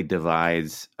definitely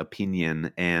divides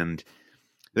opinion, and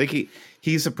I think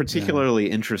he's a particularly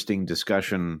interesting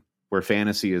discussion where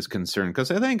fantasy is concerned,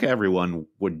 because I think everyone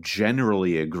would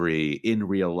generally agree in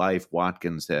real life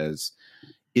Watkins has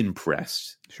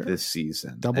impressed this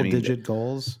season. Double-digit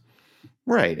goals.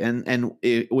 Right. And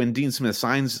when Dean Smith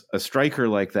signs a striker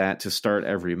like that to start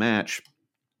every match,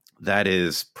 that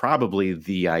is probably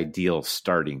the ideal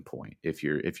starting point if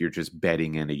you're just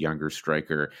betting in a younger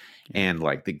striker, and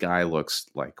like the guy looks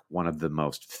like one of the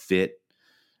most fit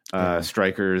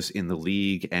strikers in the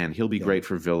league, and he'll be great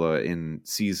for Villa in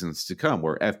seasons to come.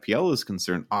 Where FPL is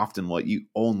concerned, often what you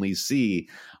only see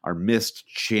are missed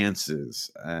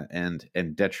chances and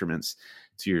detriments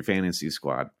to your fantasy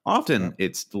squad. Often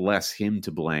it's less him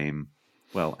to blame.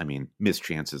 Well, I mean, missed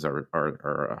chances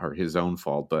are his own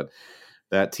fault, but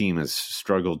that team has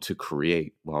struggled to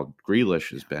create while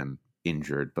Grealish has been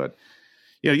injured. But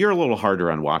you're a little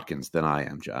harder on Watkins than I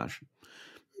am, Josh.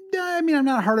 I mean, I'm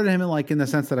not hard on him in the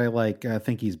sense that I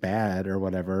think he's bad or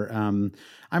whatever. I'm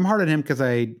hard on him because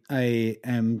I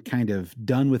am kind of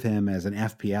done with him as an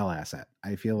FPL asset.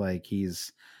 I feel like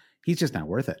he's just not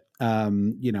worth it.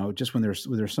 Just when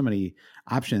there's so many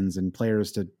options and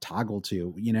players to toggle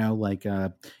to, like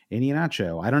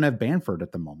Iheanacho. I don't have Bamford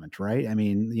at the moment, right? I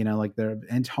mean, like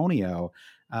Antonio.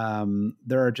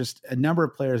 There are just a number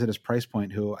of players at his price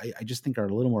point who I just think are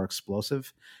a little more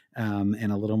explosive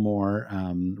and a little more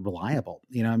reliable.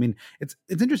 I mean, it's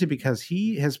interesting because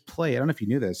he has played, I don't know if you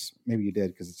knew this, maybe you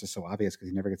did because it's just so obvious because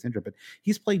he never gets injured, but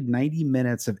he's played 90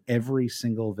 minutes of every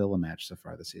single Villa match so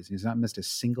far this season. He's not missed a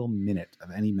single minute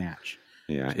of any match.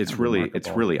 Yeah, it's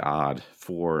really odd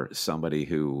for somebody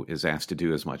who is asked to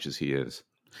do as much as he is.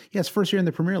 Yeah, it's first year in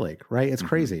the Premier League, right? It's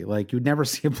crazy. Like you'd never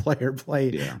see a player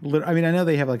play. Yeah. I mean, I know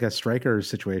they have like a striker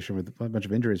situation with a bunch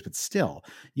of injuries, but still,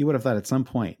 you would have thought at some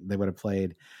point they would have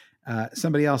played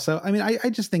somebody else. So, I mean, I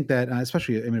just think that,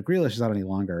 especially, if Grealish is not any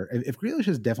longer, if Grealish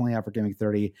is definitely out for Game Week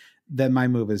 30, then my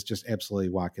move is just absolutely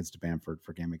Watkins to Bamford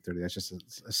for Game Week 30. That's just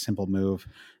a simple move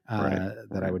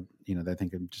that I would, that I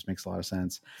think it just makes a lot of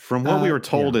sense. From what we were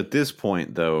told at this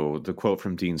point, though, the quote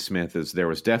from Dean Smith is there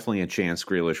was definitely a chance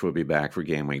Grealish would be back for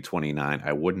Game Week 29.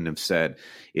 I wouldn't have said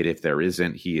it if there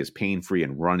isn't. He is pain-free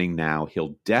and running now.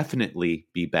 He'll definitely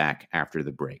be back after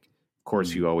the break. Of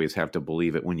course, you always have to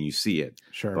believe it when you see it.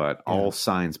 Sure. But all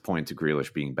signs point to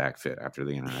Grealish being back fit after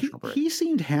the international break. He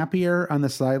seemed happier on the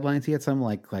sidelines. He had some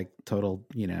like total,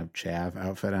 chav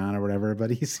outfit on or whatever, but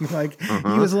he seemed like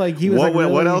he was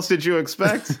what else did you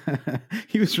expect?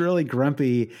 He was really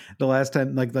grumpy the last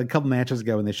time, like a couple matches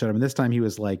ago when they showed him. And this time he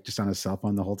was like just on his cell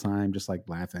phone the whole time, just like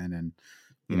laughing and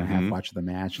half watching the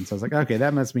match. And so I was like, okay,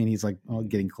 that must mean he's like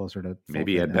getting closer to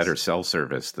maybe he had better cell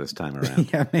service this time around.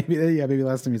 maybe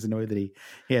last time he was annoyed that he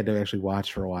had to actually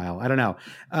watch for a while. I don't know.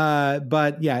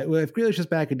 But yeah, if Grealish is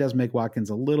back, it does make Watkins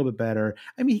a little bit better.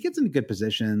 I mean, he gets into good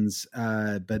positions,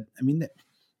 but I mean,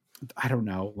 I don't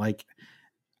know. Like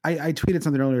I tweeted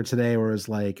something earlier today where it was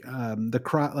like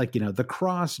the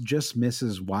cross just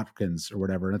misses Watkins or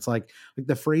whatever. And it's like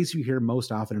the phrase you hear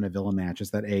most often in a Villa match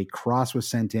is that a cross was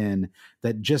sent in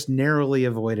that just narrowly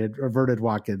averted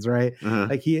Watkins, right?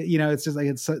 Like he, it's just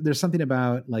like there's something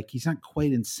about like he's not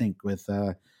quite in sync with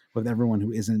everyone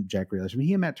who isn't Jack Grealish. I mean,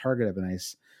 he and Matt Target have a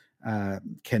nice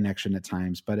connection at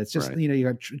times, but it's just right. You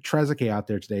got Trezeguet out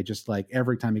there today, just like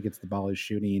every time he gets the ball, he's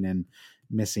shooting and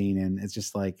missing, and it's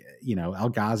just like El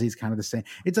Ghazi's kind of the same.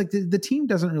 It's like the team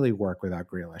doesn't really work without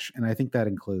Grealish, and I think that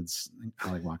includes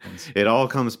Ollie Watkins. It all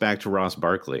comes back to Ross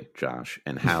Barkley, Josh,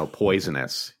 and how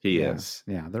poisonous he is.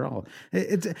 Yeah, they're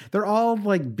all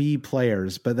like B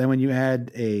players, but then when you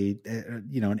add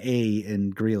an A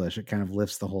in Grealish, it kind of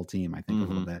lifts the whole team, I think, a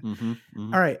little bit.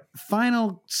 All right,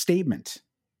 final statement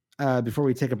before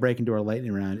we take a break into our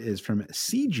lightning round is from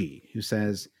CG, who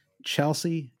says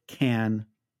Chelsea can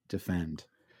defend.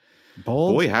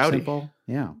 Bold, boy, howdy. Simple.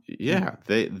 Yeah,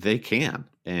 they can.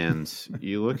 And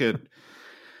you look at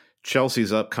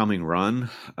Chelsea's upcoming run,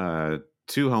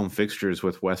 2 home fixtures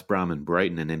with West Brom and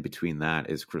Brighton, and in between that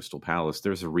is Crystal Palace.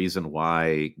 There's a reason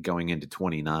why going into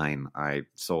 29, I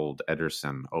sold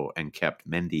Ederson and kept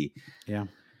Mendy. Yeah.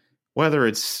 Whether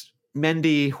it's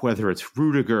Mendy, whether it's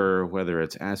Rudiger, whether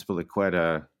it's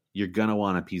Azpilicueta, you're going to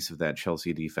want a piece of that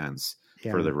Chelsea defense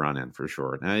for the run-in, for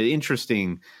sure. Now,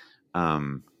 interesting.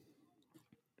 Now,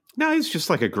 it's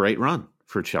just like a great run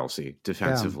for Chelsea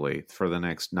defensively for the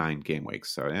next 9 game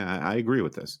weeks. So, yeah, I agree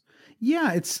with this.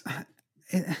 Yeah,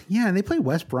 and they play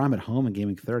West Brom at home in Game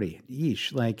Week 30.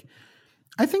 Yeesh. Like,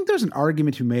 I think there's an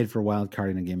argument to be made for wild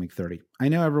carding in Game Week 30. I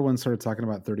know everyone's sort of talking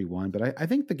about 31, but I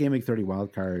think the Game Week 30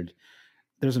 wild card,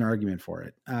 there's an argument for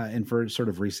it and for sort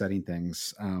of resetting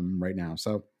things right now.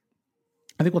 So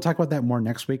I think we'll talk about that more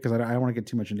next week because I don't want to get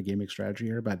too much into game week strategy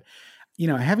here. But,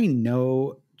 having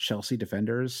no Chelsea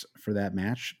defenders for that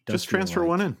match. Just transfer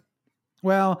one in.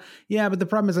 Well, yeah, but the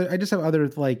problem is I just have other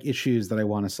issues that I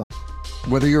want to solve.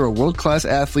 Whether you're a world-class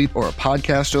athlete or a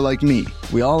podcaster like me,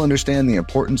 we all understand the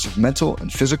importance of mental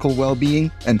and physical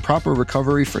well-being and proper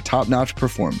recovery for top-notch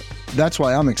performance. That's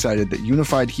why I'm excited that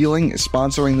Unified Healing is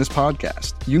sponsoring this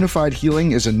podcast. Unified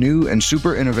Healing is a new and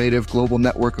super innovative global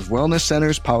network of wellness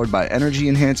centers powered by Energy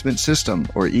Enhancement System,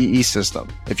 or EE System.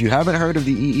 If you haven't heard of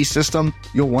the EE System,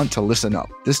 you'll want to listen up.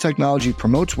 This technology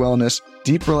promotes wellness,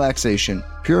 deep relaxation,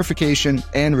 purification,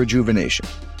 and rejuvenation.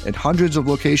 In hundreds of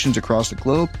locations across the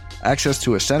globe, access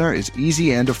to a center is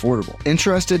easy and affordable.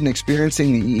 Interested in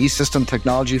experiencing the EE System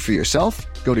technology for yourself?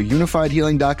 Go to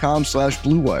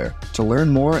unifiedhealing.com/bluewire to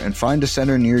learn more and find a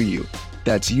center near you.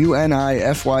 That's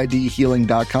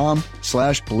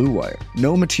unifydhealing.com/bluewire.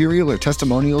 No material or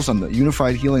testimonials on the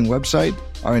Unified Healing website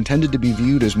are intended to be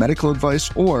viewed as medical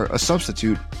advice or a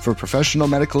substitute for professional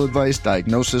medical advice,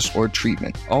 diagnosis, or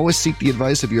treatment. Always seek the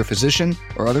advice of your physician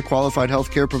or other qualified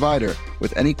healthcare provider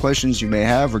with any questions you may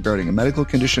have regarding a medical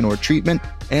condition or treatment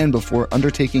and before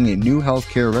undertaking a new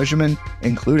healthcare regimen,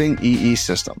 including EE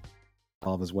System.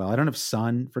 As well. I don't have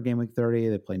Son for Game Week 30.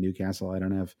 They play Newcastle. I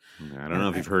don't know if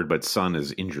you've heard, but Son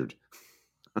is injured.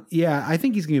 Yeah, I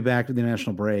think he's going to be back to the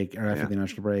national break or after the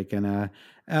national break. And,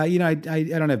 I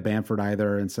don't have Bamford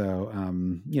either. And so,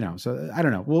 so I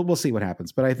don't know. We'll see what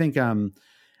happens. But I think,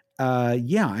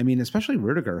 especially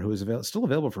Rudiger, who is still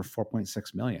available for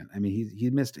 $4.6 million. I mean,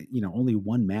 he missed, only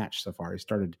one match so far. He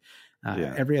started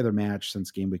every other match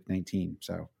since Game Week 19.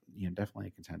 So, definitely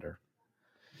a contender.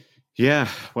 Yeah,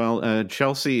 well,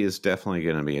 Chelsea is definitely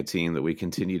going to be a team that we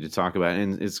continue to talk about.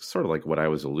 And it's sort of like what I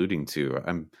was alluding to.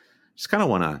 I'm just kind of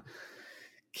want to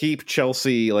keep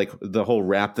Chelsea, like the whole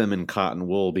wrap them in cotton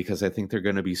wool, because I think they're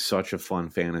going to be such a fun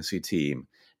fantasy team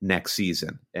next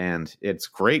season. And it's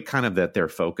great kind of that they're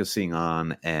focusing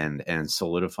on and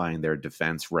solidifying their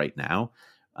defense right now.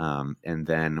 And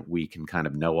then we can kind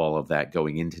of know all of that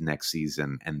going into next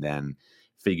season and then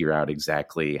figure out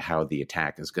exactly how the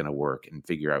attack is going to work and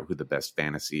figure out who the best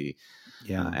fantasy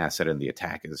asset in the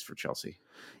attack is for Chelsea.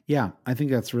 Yeah, I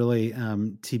think that's really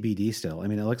TBD still. I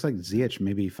mean, it looks like Ziyech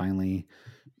maybe finally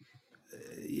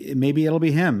maybe it'll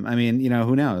be him. I mean,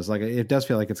 who knows? Like, it does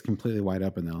feel like it's completely wide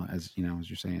open though, as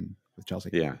you're saying with Chelsea.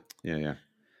 Yeah.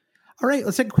 All right,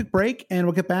 let's take a quick break and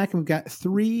we'll get back. And we've got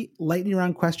 3 lightning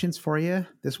round questions for you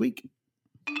this week.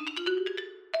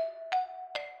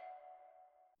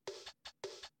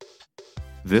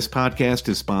 This podcast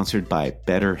is sponsored by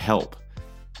BetterHelp.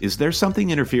 Is there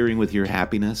something interfering with your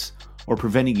happiness or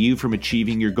preventing you from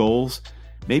achieving your goals?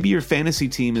 Maybe your fantasy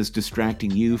team is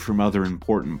distracting you from other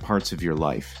important parts of your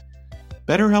life.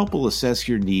 BetterHelp will assess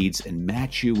your needs and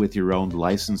match you with your own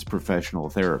licensed professional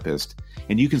therapist,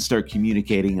 and you can start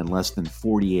communicating in less than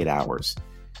 48 hours.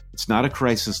 It's not a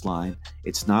crisis line,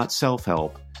 it's not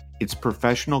self-help, it's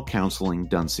professional counseling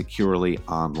done securely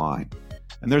online.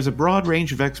 And there's a broad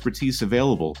range of expertise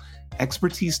available,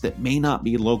 expertise that may not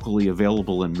be locally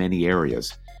available in many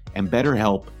areas, and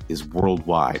BetterHelp is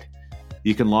worldwide.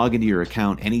 You can log into your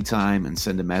account anytime and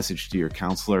send a message to your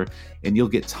counselor, and you'll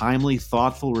get timely,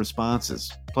 thoughtful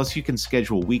responses. Plus, you can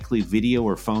schedule weekly video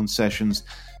or phone sessions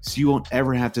so you won't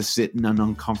ever have to sit in an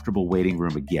uncomfortable waiting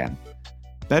room again.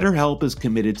 BetterHelp is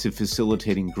committed to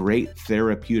facilitating great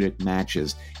therapeutic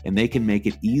matches, and they can make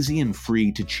it easy and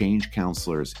free to change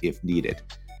counselors if needed.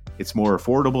 It's more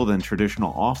affordable than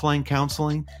traditional offline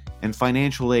counseling, and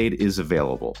financial aid is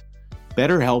available.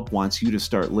 BetterHelp wants you to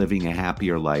start living a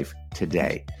happier life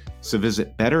today. So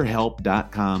visit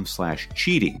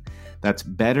betterhelp.com/cheating. That's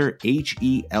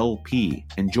BetterHelp,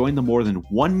 and join the more than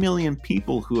 1 million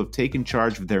people who have taken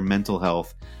charge of their mental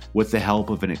health with the help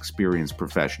of an experienced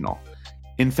professional.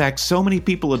 In fact, so many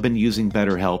people have been using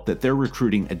BetterHelp that they're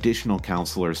recruiting additional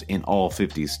counselors in all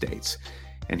 50 states.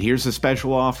 And here's a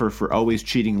special offer for Always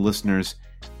Cheating listeners.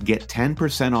 Get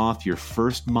 10% off your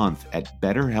first month at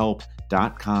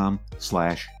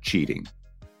betterhelp.com/cheating.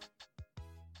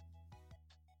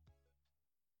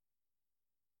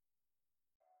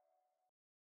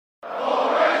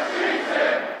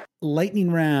 Lightning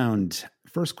round.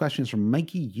 First question is from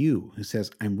Mikey Yu, who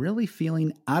says, I'm really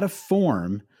feeling out of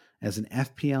form as an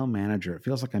FPL manager. It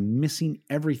feels like I'm missing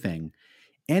everything.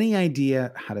 Any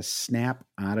idea how to snap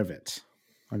out of it?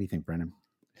 What do you think, Brendan?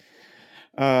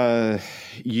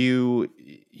 You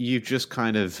just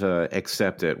kind of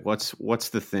accept it. What's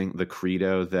the thing, the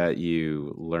credo that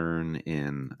you learn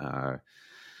in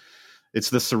it's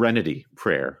the serenity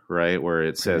prayer, right? Where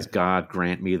it says, God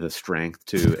grant me the strength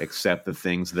to accept the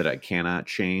things that I cannot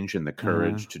change and the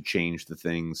courage to change the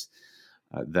things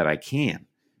that I can.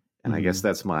 And I guess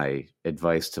that's my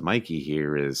advice to Mikey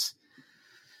here is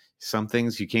some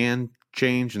things you can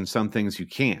change and some things you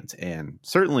can't. And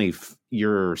certainly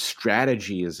your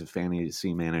strategy as a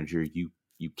fantasy manager, you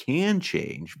can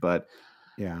change, but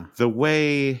the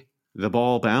way the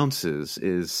ball bounces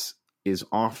is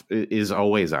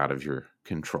always out of your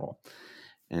control.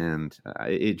 And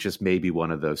it just may be one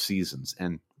of those seasons.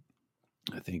 And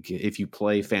I think if you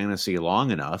play fantasy long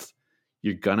enough,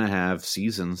 you're going to have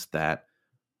seasons that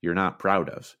you're not proud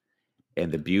of.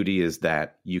 And the beauty is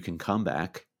that you can come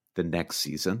back the next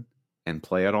season and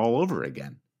play it all over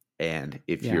again. And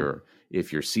if you're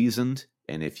seasoned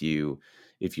and if you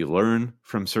learn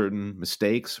from certain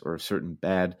mistakes or certain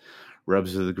bad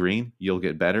rubs of the green, you'll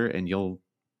get better and you'll,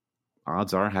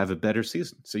 odds are, have a better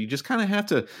season. So you just kind of have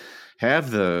to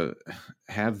have the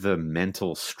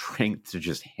mental strength to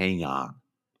just hang on.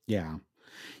 Yeah.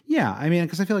 Yeah. I mean,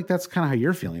 because I feel like that's kind of how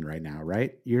you're feeling right now,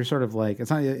 right? You're sort of like,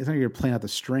 it's not you're playing out the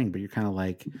string, but you're kind of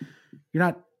like, you're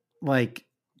not like,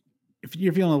 if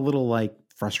you're feeling a little like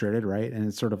frustrated, right? And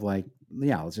it's sort of like,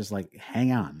 let's just like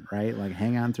hang on, right? Like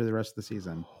hang on through the rest of the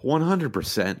season.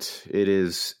 100%. It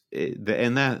is.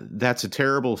 And that's a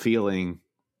terrible feeling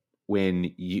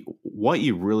when what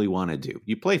you really want to do.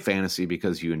 You play fantasy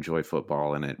because you enjoy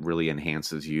football and it really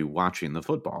enhances you watching the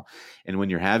football. And when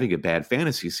you're having a bad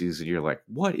fantasy season, you're like,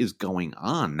 what is going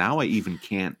on? Now I even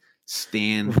can't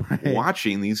stand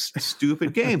watching these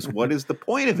stupid games. What is the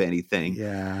point of anything?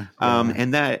 Yeah.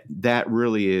 And that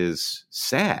really is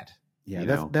sad.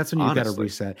 Yeah, that's when you've got to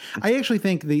reset. I actually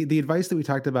think the advice that we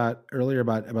talked about earlier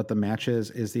about the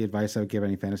matches is the advice I would give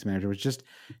any fantasy manager, was just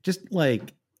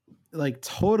like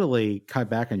totally cut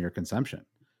back on your consumption.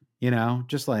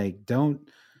 Just like don't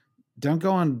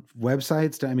go on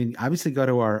websites. I mean, obviously go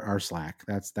to our Slack.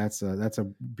 That's a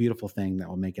beautiful thing that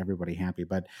will make everybody happy.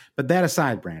 But that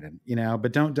aside, Brandon,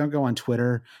 but don't go on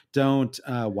Twitter. Don't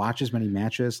watch as many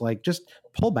matches. Like just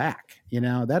pull back.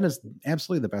 That is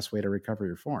absolutely the best way to recover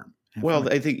your form. Well,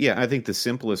 I think the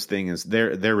simplest thing is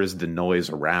there is the noise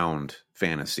around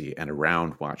fantasy and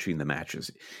around watching the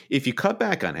matches. If you cut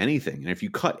back on anything, and if you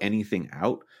cut anything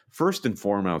out, first and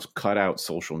foremost, cut out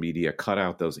social media, cut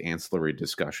out those ancillary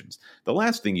discussions. The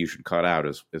last thing you should cut out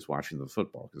is watching the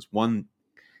football, because one,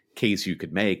 case you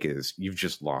could make is you've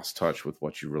just lost touch with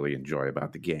what you really enjoy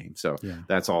about the game. So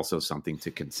that's also something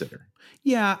to consider.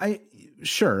 Yeah,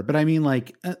 sure. But I mean,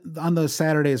 like on those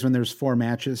Saturdays when there's 4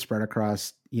 matches spread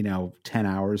across, 10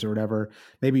 hours or whatever,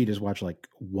 maybe you just watch like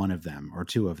one of them or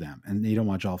 2 of them and you don't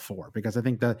watch all 4, because I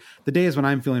think the days when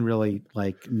I'm feeling really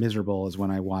like miserable is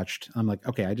when I'm like,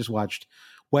 okay, I just watched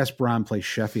West Brom play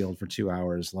Sheffield for 2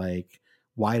 hours. Like,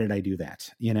 why did I do that?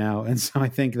 And so I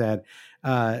think that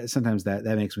sometimes that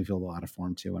makes me feel a lot of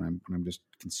form too when I'm just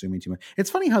consuming too much. It's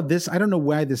funny how I don't know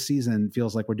why this season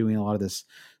feels like we're doing a lot of this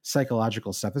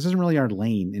psychological stuff. This isn't really our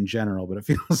lane in general, but it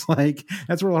feels like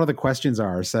that's where a lot of the questions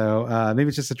are. So maybe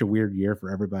it's just such a weird year for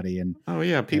everybody. And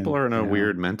people are in a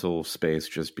weird mental space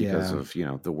just because of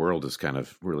the world is kind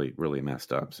of really, really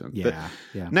messed up. So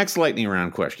next lightning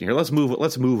round question here. Let's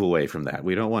move away from that.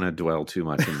 We don't want to dwell too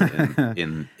much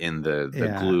in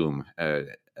the gloom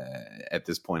at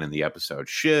this point in the episode.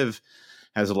 Shiv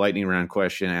has a lightning round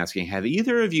question asking, have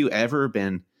either of you ever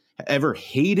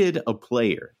hated a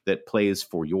player that plays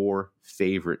for your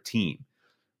favorite team?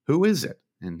 Who is it?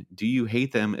 And do you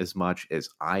hate them as much as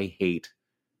I hate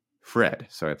Fred?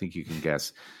 So I think you can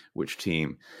guess which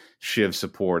team Shiv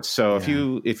supports. So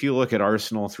if you look at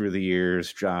Arsenal through the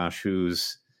years, Josh,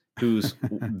 who's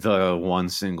the one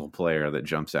single player that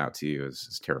jumps out to you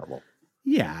as terrible?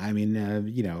 Yeah, I mean,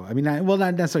 well,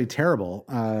 not necessarily terrible.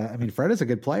 I mean, Fred is a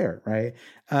good player, right?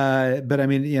 But I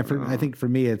mean, I think for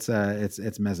me, it's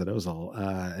Mesut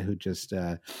Ozil, who just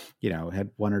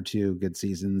had 1 or 2 good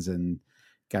seasons and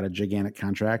got a gigantic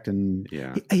contract, and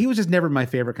he was just never my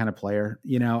favorite kind of player.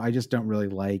 I just don't really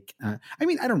like. I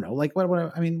mean, I don't know, like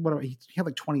he had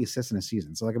like 20 assists in a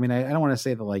season, so like, I mean, I don't want to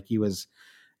say that like he was.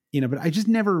 But I just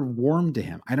never warmed to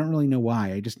him. I don't really know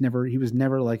why. He was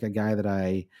never like a guy that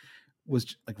I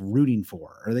was like rooting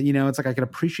for, or that, it's like I could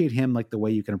appreciate him like the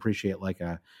way you can appreciate like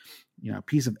a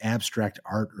piece of abstract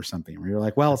art or something where you're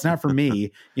like, well, it's not for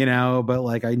me, but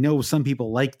like I know some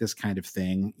people like this kind of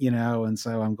thing, and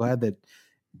so I'm glad that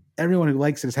everyone who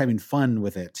likes it is having fun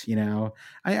with it.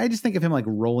 I just think of him like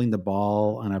rolling the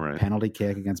ball on a penalty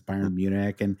kick against Bayern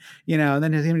Munich, and and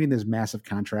then him getting this massive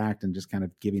contract and just kind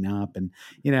of giving up, and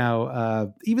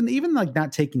even like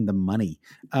not taking the money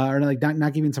or like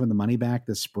not giving some of the money back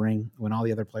this spring when all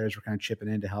the other players were kind of chipping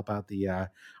in to help out the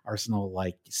Arsenal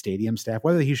like stadium staff.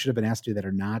 Whether he should have been asked to do that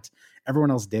or not, everyone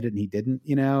else did it and he didn't,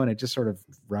 and it just sort of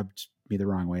rubbed me the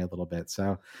wrong way a little bit.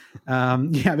 So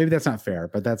maybe that's not fair,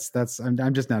 but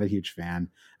I'm just not a huge fan.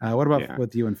 What about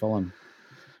with you and Fulham?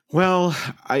 Well,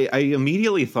 I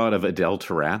immediately thought of Adel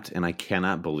Taarabt, and I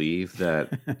cannot believe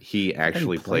that he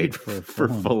actually played for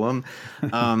Fulham.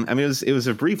 I mean, it was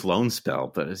a brief loan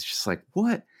spell, but it's just like,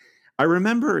 what? I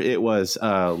remember it was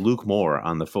Luke Moore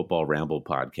on the Football Ramble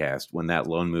podcast when that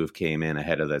loan move came in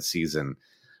ahead of that season.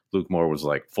 Luke Moore was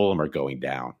like, Fulham are going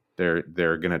down. They're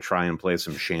going to try and play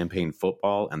some champagne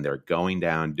football, and they're going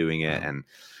down doing it. And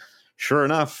sure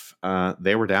enough,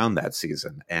 they were down that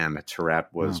season, and Taarabt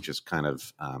was just kind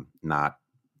of not.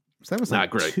 So that was not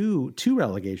like great. two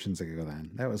relegations ago.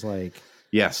 Then that was like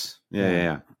yeah.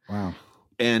 Wow.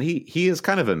 And he is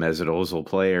kind of a Mesut Ozil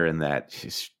player in that.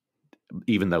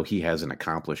 Even though he hasn't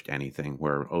accomplished anything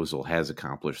where Ozil has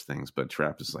accomplished things, but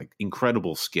Taarabt is like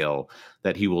incredible skill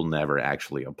that he will never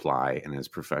actually apply in his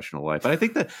professional life. But I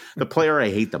think that the player I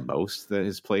hate the most that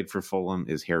has played for Fulham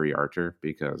is Harry Arter,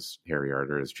 because Harry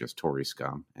Arter is just Tory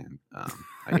scum, and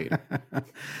I hate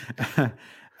him.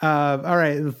 All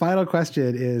right. The final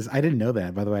question is, I didn't know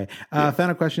that, by the way.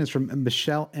 Final question is from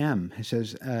Michelle M. It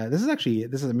says, this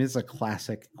is a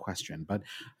classic question, but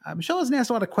Michelle hasn't asked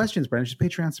a lot of questions, Brandon. She's a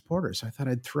Patreon supporter, so I thought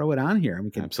I'd throw it on here and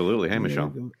we can absolutely. Hey,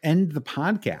 Michelle, end the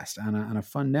podcast on a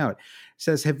fun note. It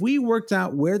says, have we worked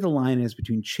out where the line is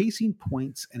between chasing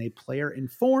points and a player in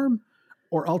form,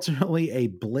 or ultimately a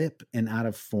blip and out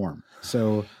of form?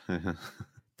 So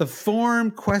the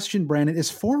form question, Brandon, is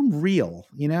form real?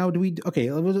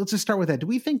 Let's just start with that. Do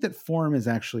we think that form is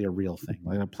actually a real thing?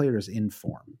 Like a player is in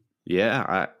form?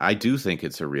 Yeah, I do think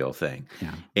it's a real thing.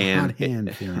 Yeah. And hot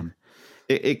hand theorem.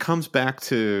 It comes back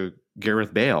to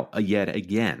Gareth Bale yet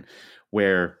again,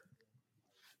 where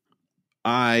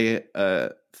I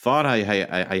thought I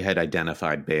had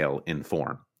identified Bale in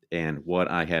form. And what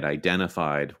I had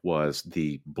identified was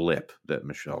the blip that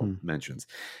Michelle mentions.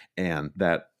 And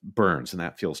that burns, and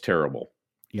that feels terrible.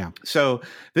 Yeah. So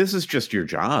this is just your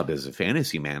job as a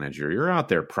fantasy manager. You're out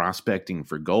there prospecting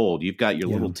for gold. You've got your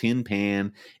little tin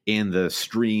pan in the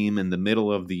stream in the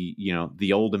middle of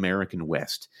the old American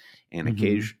West. And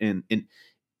occasion, and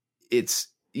it's,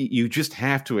 you just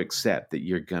have to accept that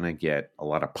you're going to get a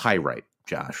lot of pyrite,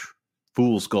 Josh.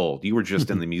 fool's gold. You were just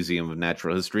in the Museum of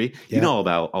Natural History. Yeah. You know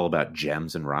all about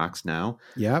gems and rocks now.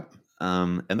 Yep.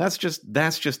 And that's just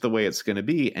the way it's going to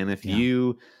be. And if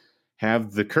you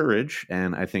have the courage,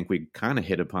 and I think we kind of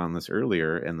hit upon this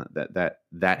earlier, and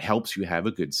that helps you have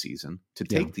a good season, to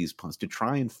take these punts, to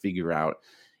try and figure out,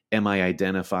 am I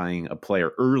identifying a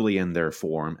player early in their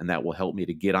form, and that will help me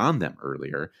to get on them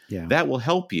earlier. Yeah. That will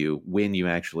help you when you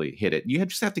actually hit it. You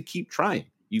just have to keep trying.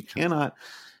 You cannot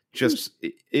just,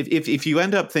 if you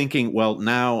end up thinking, well,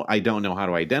 now I don't know how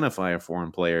to identify a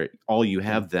foreign player, all you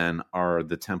have then are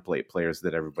the template players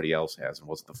that everybody else has. And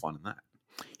what's the fun in that?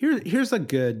 Here's a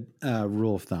good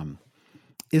rule of thumb.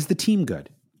 Is the team good?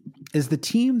 Is the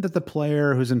team that the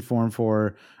player who's in form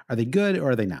for, are they good or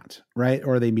are they not? Right?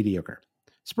 Or are they mediocre?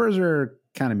 Spurs are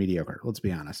kind of mediocre. Let's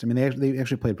be honest. I mean, they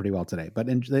actually played pretty well today, but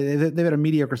they've had a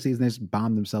mediocre season. They just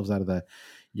bombed themselves out of the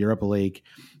Europa League.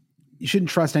 You shouldn't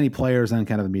trust any players on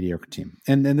kind of a mediocre team.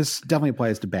 And this definitely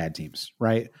applies to bad teams,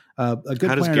 right? A good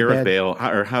how does Gareth Bale,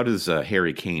 or how does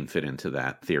Harry Kane fit into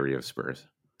that theory of Spurs?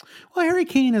 Well, Harry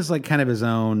Kane is like kind of his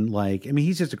own, like, I mean,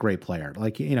 he's just a great player.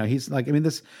 Like, he's like, I mean,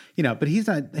 this, but he's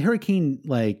not, Harry Kane,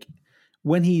 like,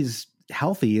 when he's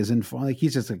healthy, is in form, like,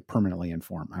 he's just like permanently in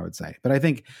form, I would say. But I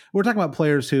think we're talking about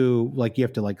players who, like, you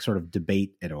have to like sort of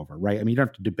debate it over, right? I mean, you don't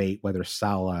have to debate whether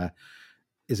Salah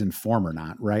is in form or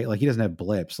not, right? Like, he doesn't have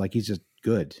blips. Like, he's just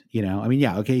good, I mean,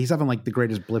 yeah, okay, he's having like the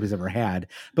greatest blip he's ever had,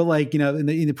 but like, in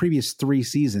the previous 3.5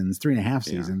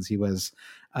 seasons, he was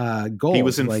gold. He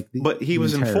was in, like he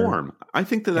was in form. I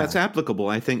think that's applicable.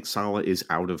 I think Salah is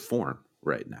out of form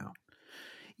right now.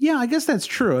 Yeah, I guess that's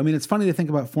true. I mean, it's funny to think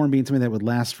about form being something that would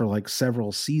last for like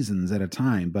several seasons at a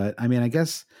time, but I mean, I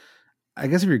guess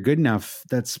if you're good enough,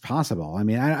 that's possible. I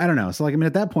mean, I don't know. So like, I mean,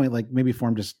 at that point, like maybe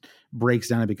form just breaks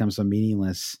down and becomes so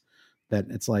meaningless that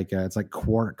it's like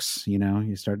quarks,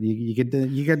 you start, you get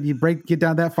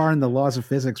down that far in the laws of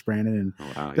physics, Brandon,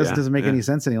 and doesn't make any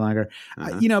sense any longer.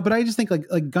 But I just think like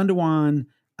Gundogan,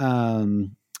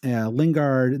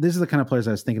 Lingard, these are the kind of players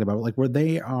I was thinking about, like where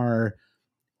they are,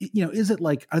 is it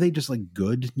like, are they just like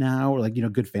good now, or like,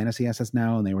 good fantasy assets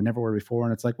now, and they were never were before?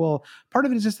 And it's like, well, part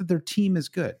of it is just that their team is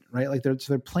good, right? Like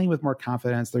they're playing with more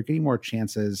confidence. They're getting more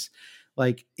chances.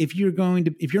 Like if you're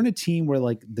in a team where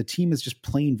like the team is just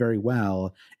playing very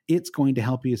well, it's going to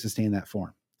help you sustain that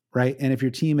form. Right. And if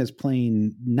your team is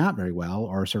playing not very well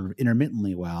or sort of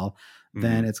intermittently well,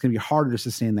 then it's going to be harder to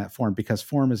sustain that form, because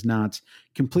form is not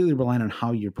completely reliant on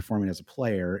how you're performing as a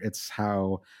player. It's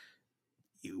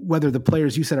whether the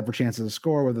players you set up for chances to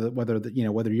score, whether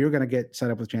you're going to get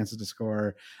set up with chances to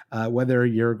score, whether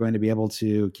you're going to be able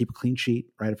to keep a clean sheet,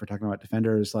 right? If we're talking about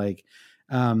defenders, like,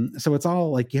 so it's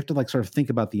all like, you have to like sort of think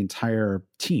about the entire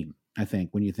team, I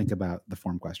think, when you think about the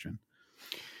form question.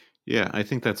 Yeah, I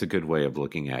think that's a good way of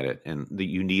looking at it. And that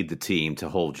you need the team to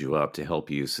hold you up, to help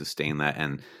you sustain that.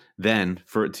 And then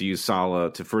to use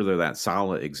Salah, to further that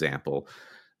Salah example,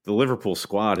 the Liverpool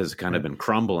squad has kind of been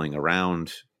crumbling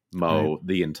around Mo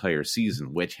the entire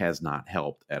season, which has not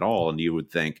helped at all. And you would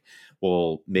think,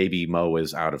 well, maybe Mo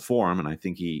is out of form. And I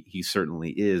think he certainly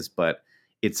is, but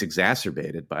it's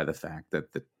exacerbated by the fact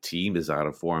that the team is out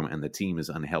of form and the team is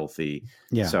unhealthy.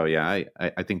 Yeah. So yeah,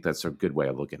 I think that's a good way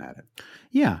of looking at it.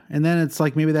 Yeah. And then it's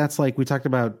like, maybe that's like, we talked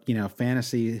about,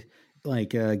 fantasy,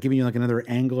 like giving you like another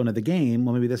angle into the game.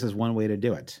 Well, maybe this is one way to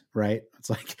do it. Right.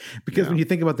 It's like, because when you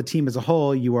think about the team as a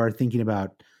whole, you are thinking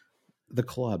about the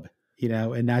club,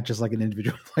 and not just like an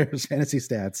individual player's fantasy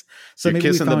stats. So you're maybe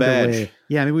kissing the badge.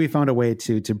 Maybe we found a way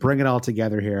to bring it all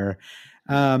together here.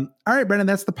 All right, Brendan,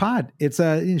 that's the pod. It's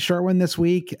a short one this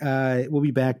week. We'll be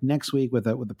back next week with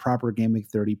the proper Game Week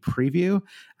 30 preview.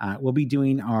 We'll be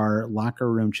doing our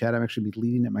locker room chat. I'm actually be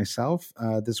leading it myself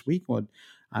this week on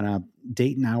a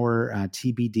date and hour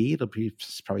TBD. It'll be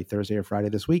probably Thursday or Friday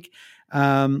this week.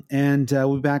 And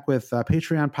we'll be back with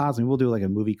Patreon pods. And we'll do like a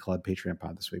movie club Patreon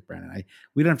pod this week, Brandon.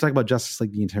 We don't have to talk about Justice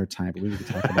League the entire time, but we can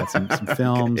talk about some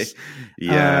films. Okay.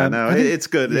 Yeah, it's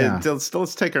good. Yeah.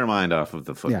 Let's take our mind off of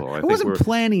the football. Yeah. I wasn't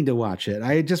planning to watch it.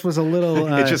 I just was a little.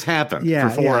 It just happened for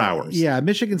 4 hours. Yeah,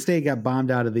 Michigan State got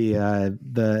bombed out of the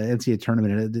NCAA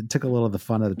tournament, and it took a little of the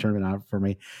fun of the tournament out for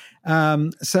me.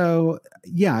 So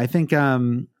yeah, I think.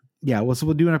 So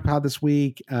we'll do a pod this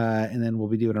week, and then we'll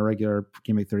be doing a regular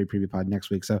Game Week 30 preview pod next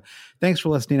week. So thanks for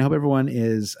listening. I hope everyone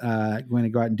is going to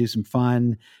go out and do some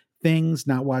fun things,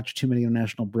 not watch too many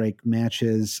international break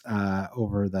matches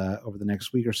over the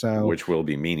next week or so, which will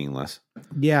be meaningless.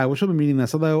 Yeah, which will be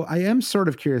meaningless. Although I am sort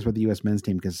of curious about the U.S. men's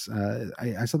team, because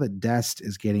I saw that Dest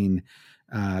is getting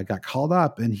got called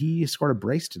up, and he scored a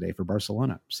brace today for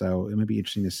Barcelona. So it might be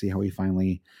interesting to see how he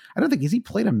finally. I don't think has he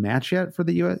played a match yet for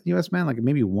the U.S. men, like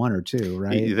maybe 1 or 2,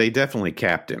 right? They definitely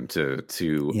capped him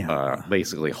to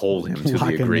basically hold him to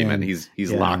the agreement.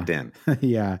 He's locked in.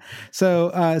 Yeah.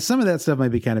 So some of that stuff might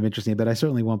be kind of interesting, but I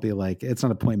certainly won't be like, it's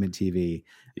not appointment TV.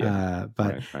 Yeah.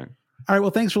 Right. All right.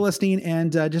 Well, thanks for listening.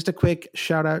 And just a quick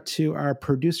shout out to our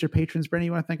producer patrons. Brendan,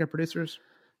 you want to thank our producers?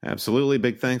 Absolutely.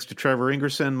 Big thanks to Trevor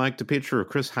Ingerson, Mike DePitcher,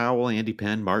 Chris Howell, Andy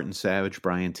Penn, Martin Savage,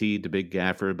 Brian T., The Big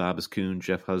Gaffer, Bobbas Kuhn,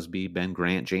 Jeff Husby, Ben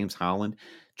Grant, James Holland,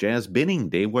 Jazz Binning,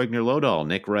 Dave Wagner-Lodahl,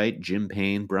 Nick Wright, Jim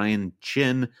Payne, Brian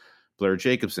Chin, Blair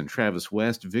Jacobson, Travis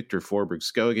West, Victor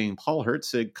Forberg-Skoging, Paul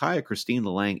Hertzig, Kaya Christine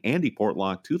Lang, Andy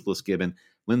Portlock, Toothless Gibbon,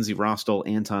 Lindsey Rostel,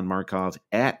 Anton Markov,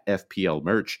 at FPL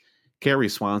Merch, Carrie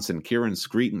Swanson, Kieran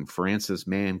Screeton, Francis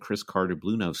Mann, Chris Carter,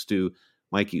 Blue Nose Stew,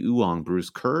 Mikey Uong, Bruce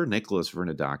Kerr, Nicholas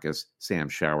Vernadakis, Sam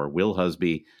Shower, Will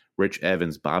Husby, Rich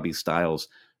Evans, Bobby Stiles,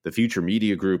 the Future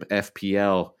Media Group,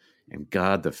 FPL, and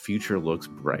God, the future looks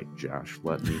bright, Josh,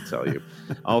 let me tell you.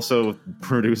 Also,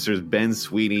 producers Ben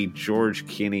Sweeney, George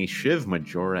Kinney, Shiv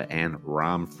Majora, and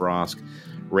Ram Frost.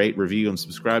 Rate, review, and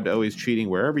subscribe to Always Cheating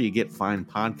wherever you get fine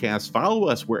podcasts. Follow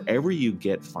us wherever you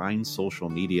get fine social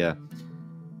media.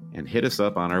 And hit us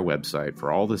up on our website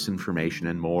for all this information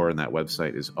and more. And that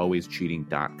website is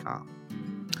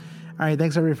alwayscheating.com. All right.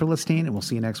 Thanks, everybody, for listening. And we'll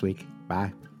see you next week.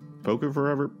 Bye. Poker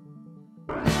forever.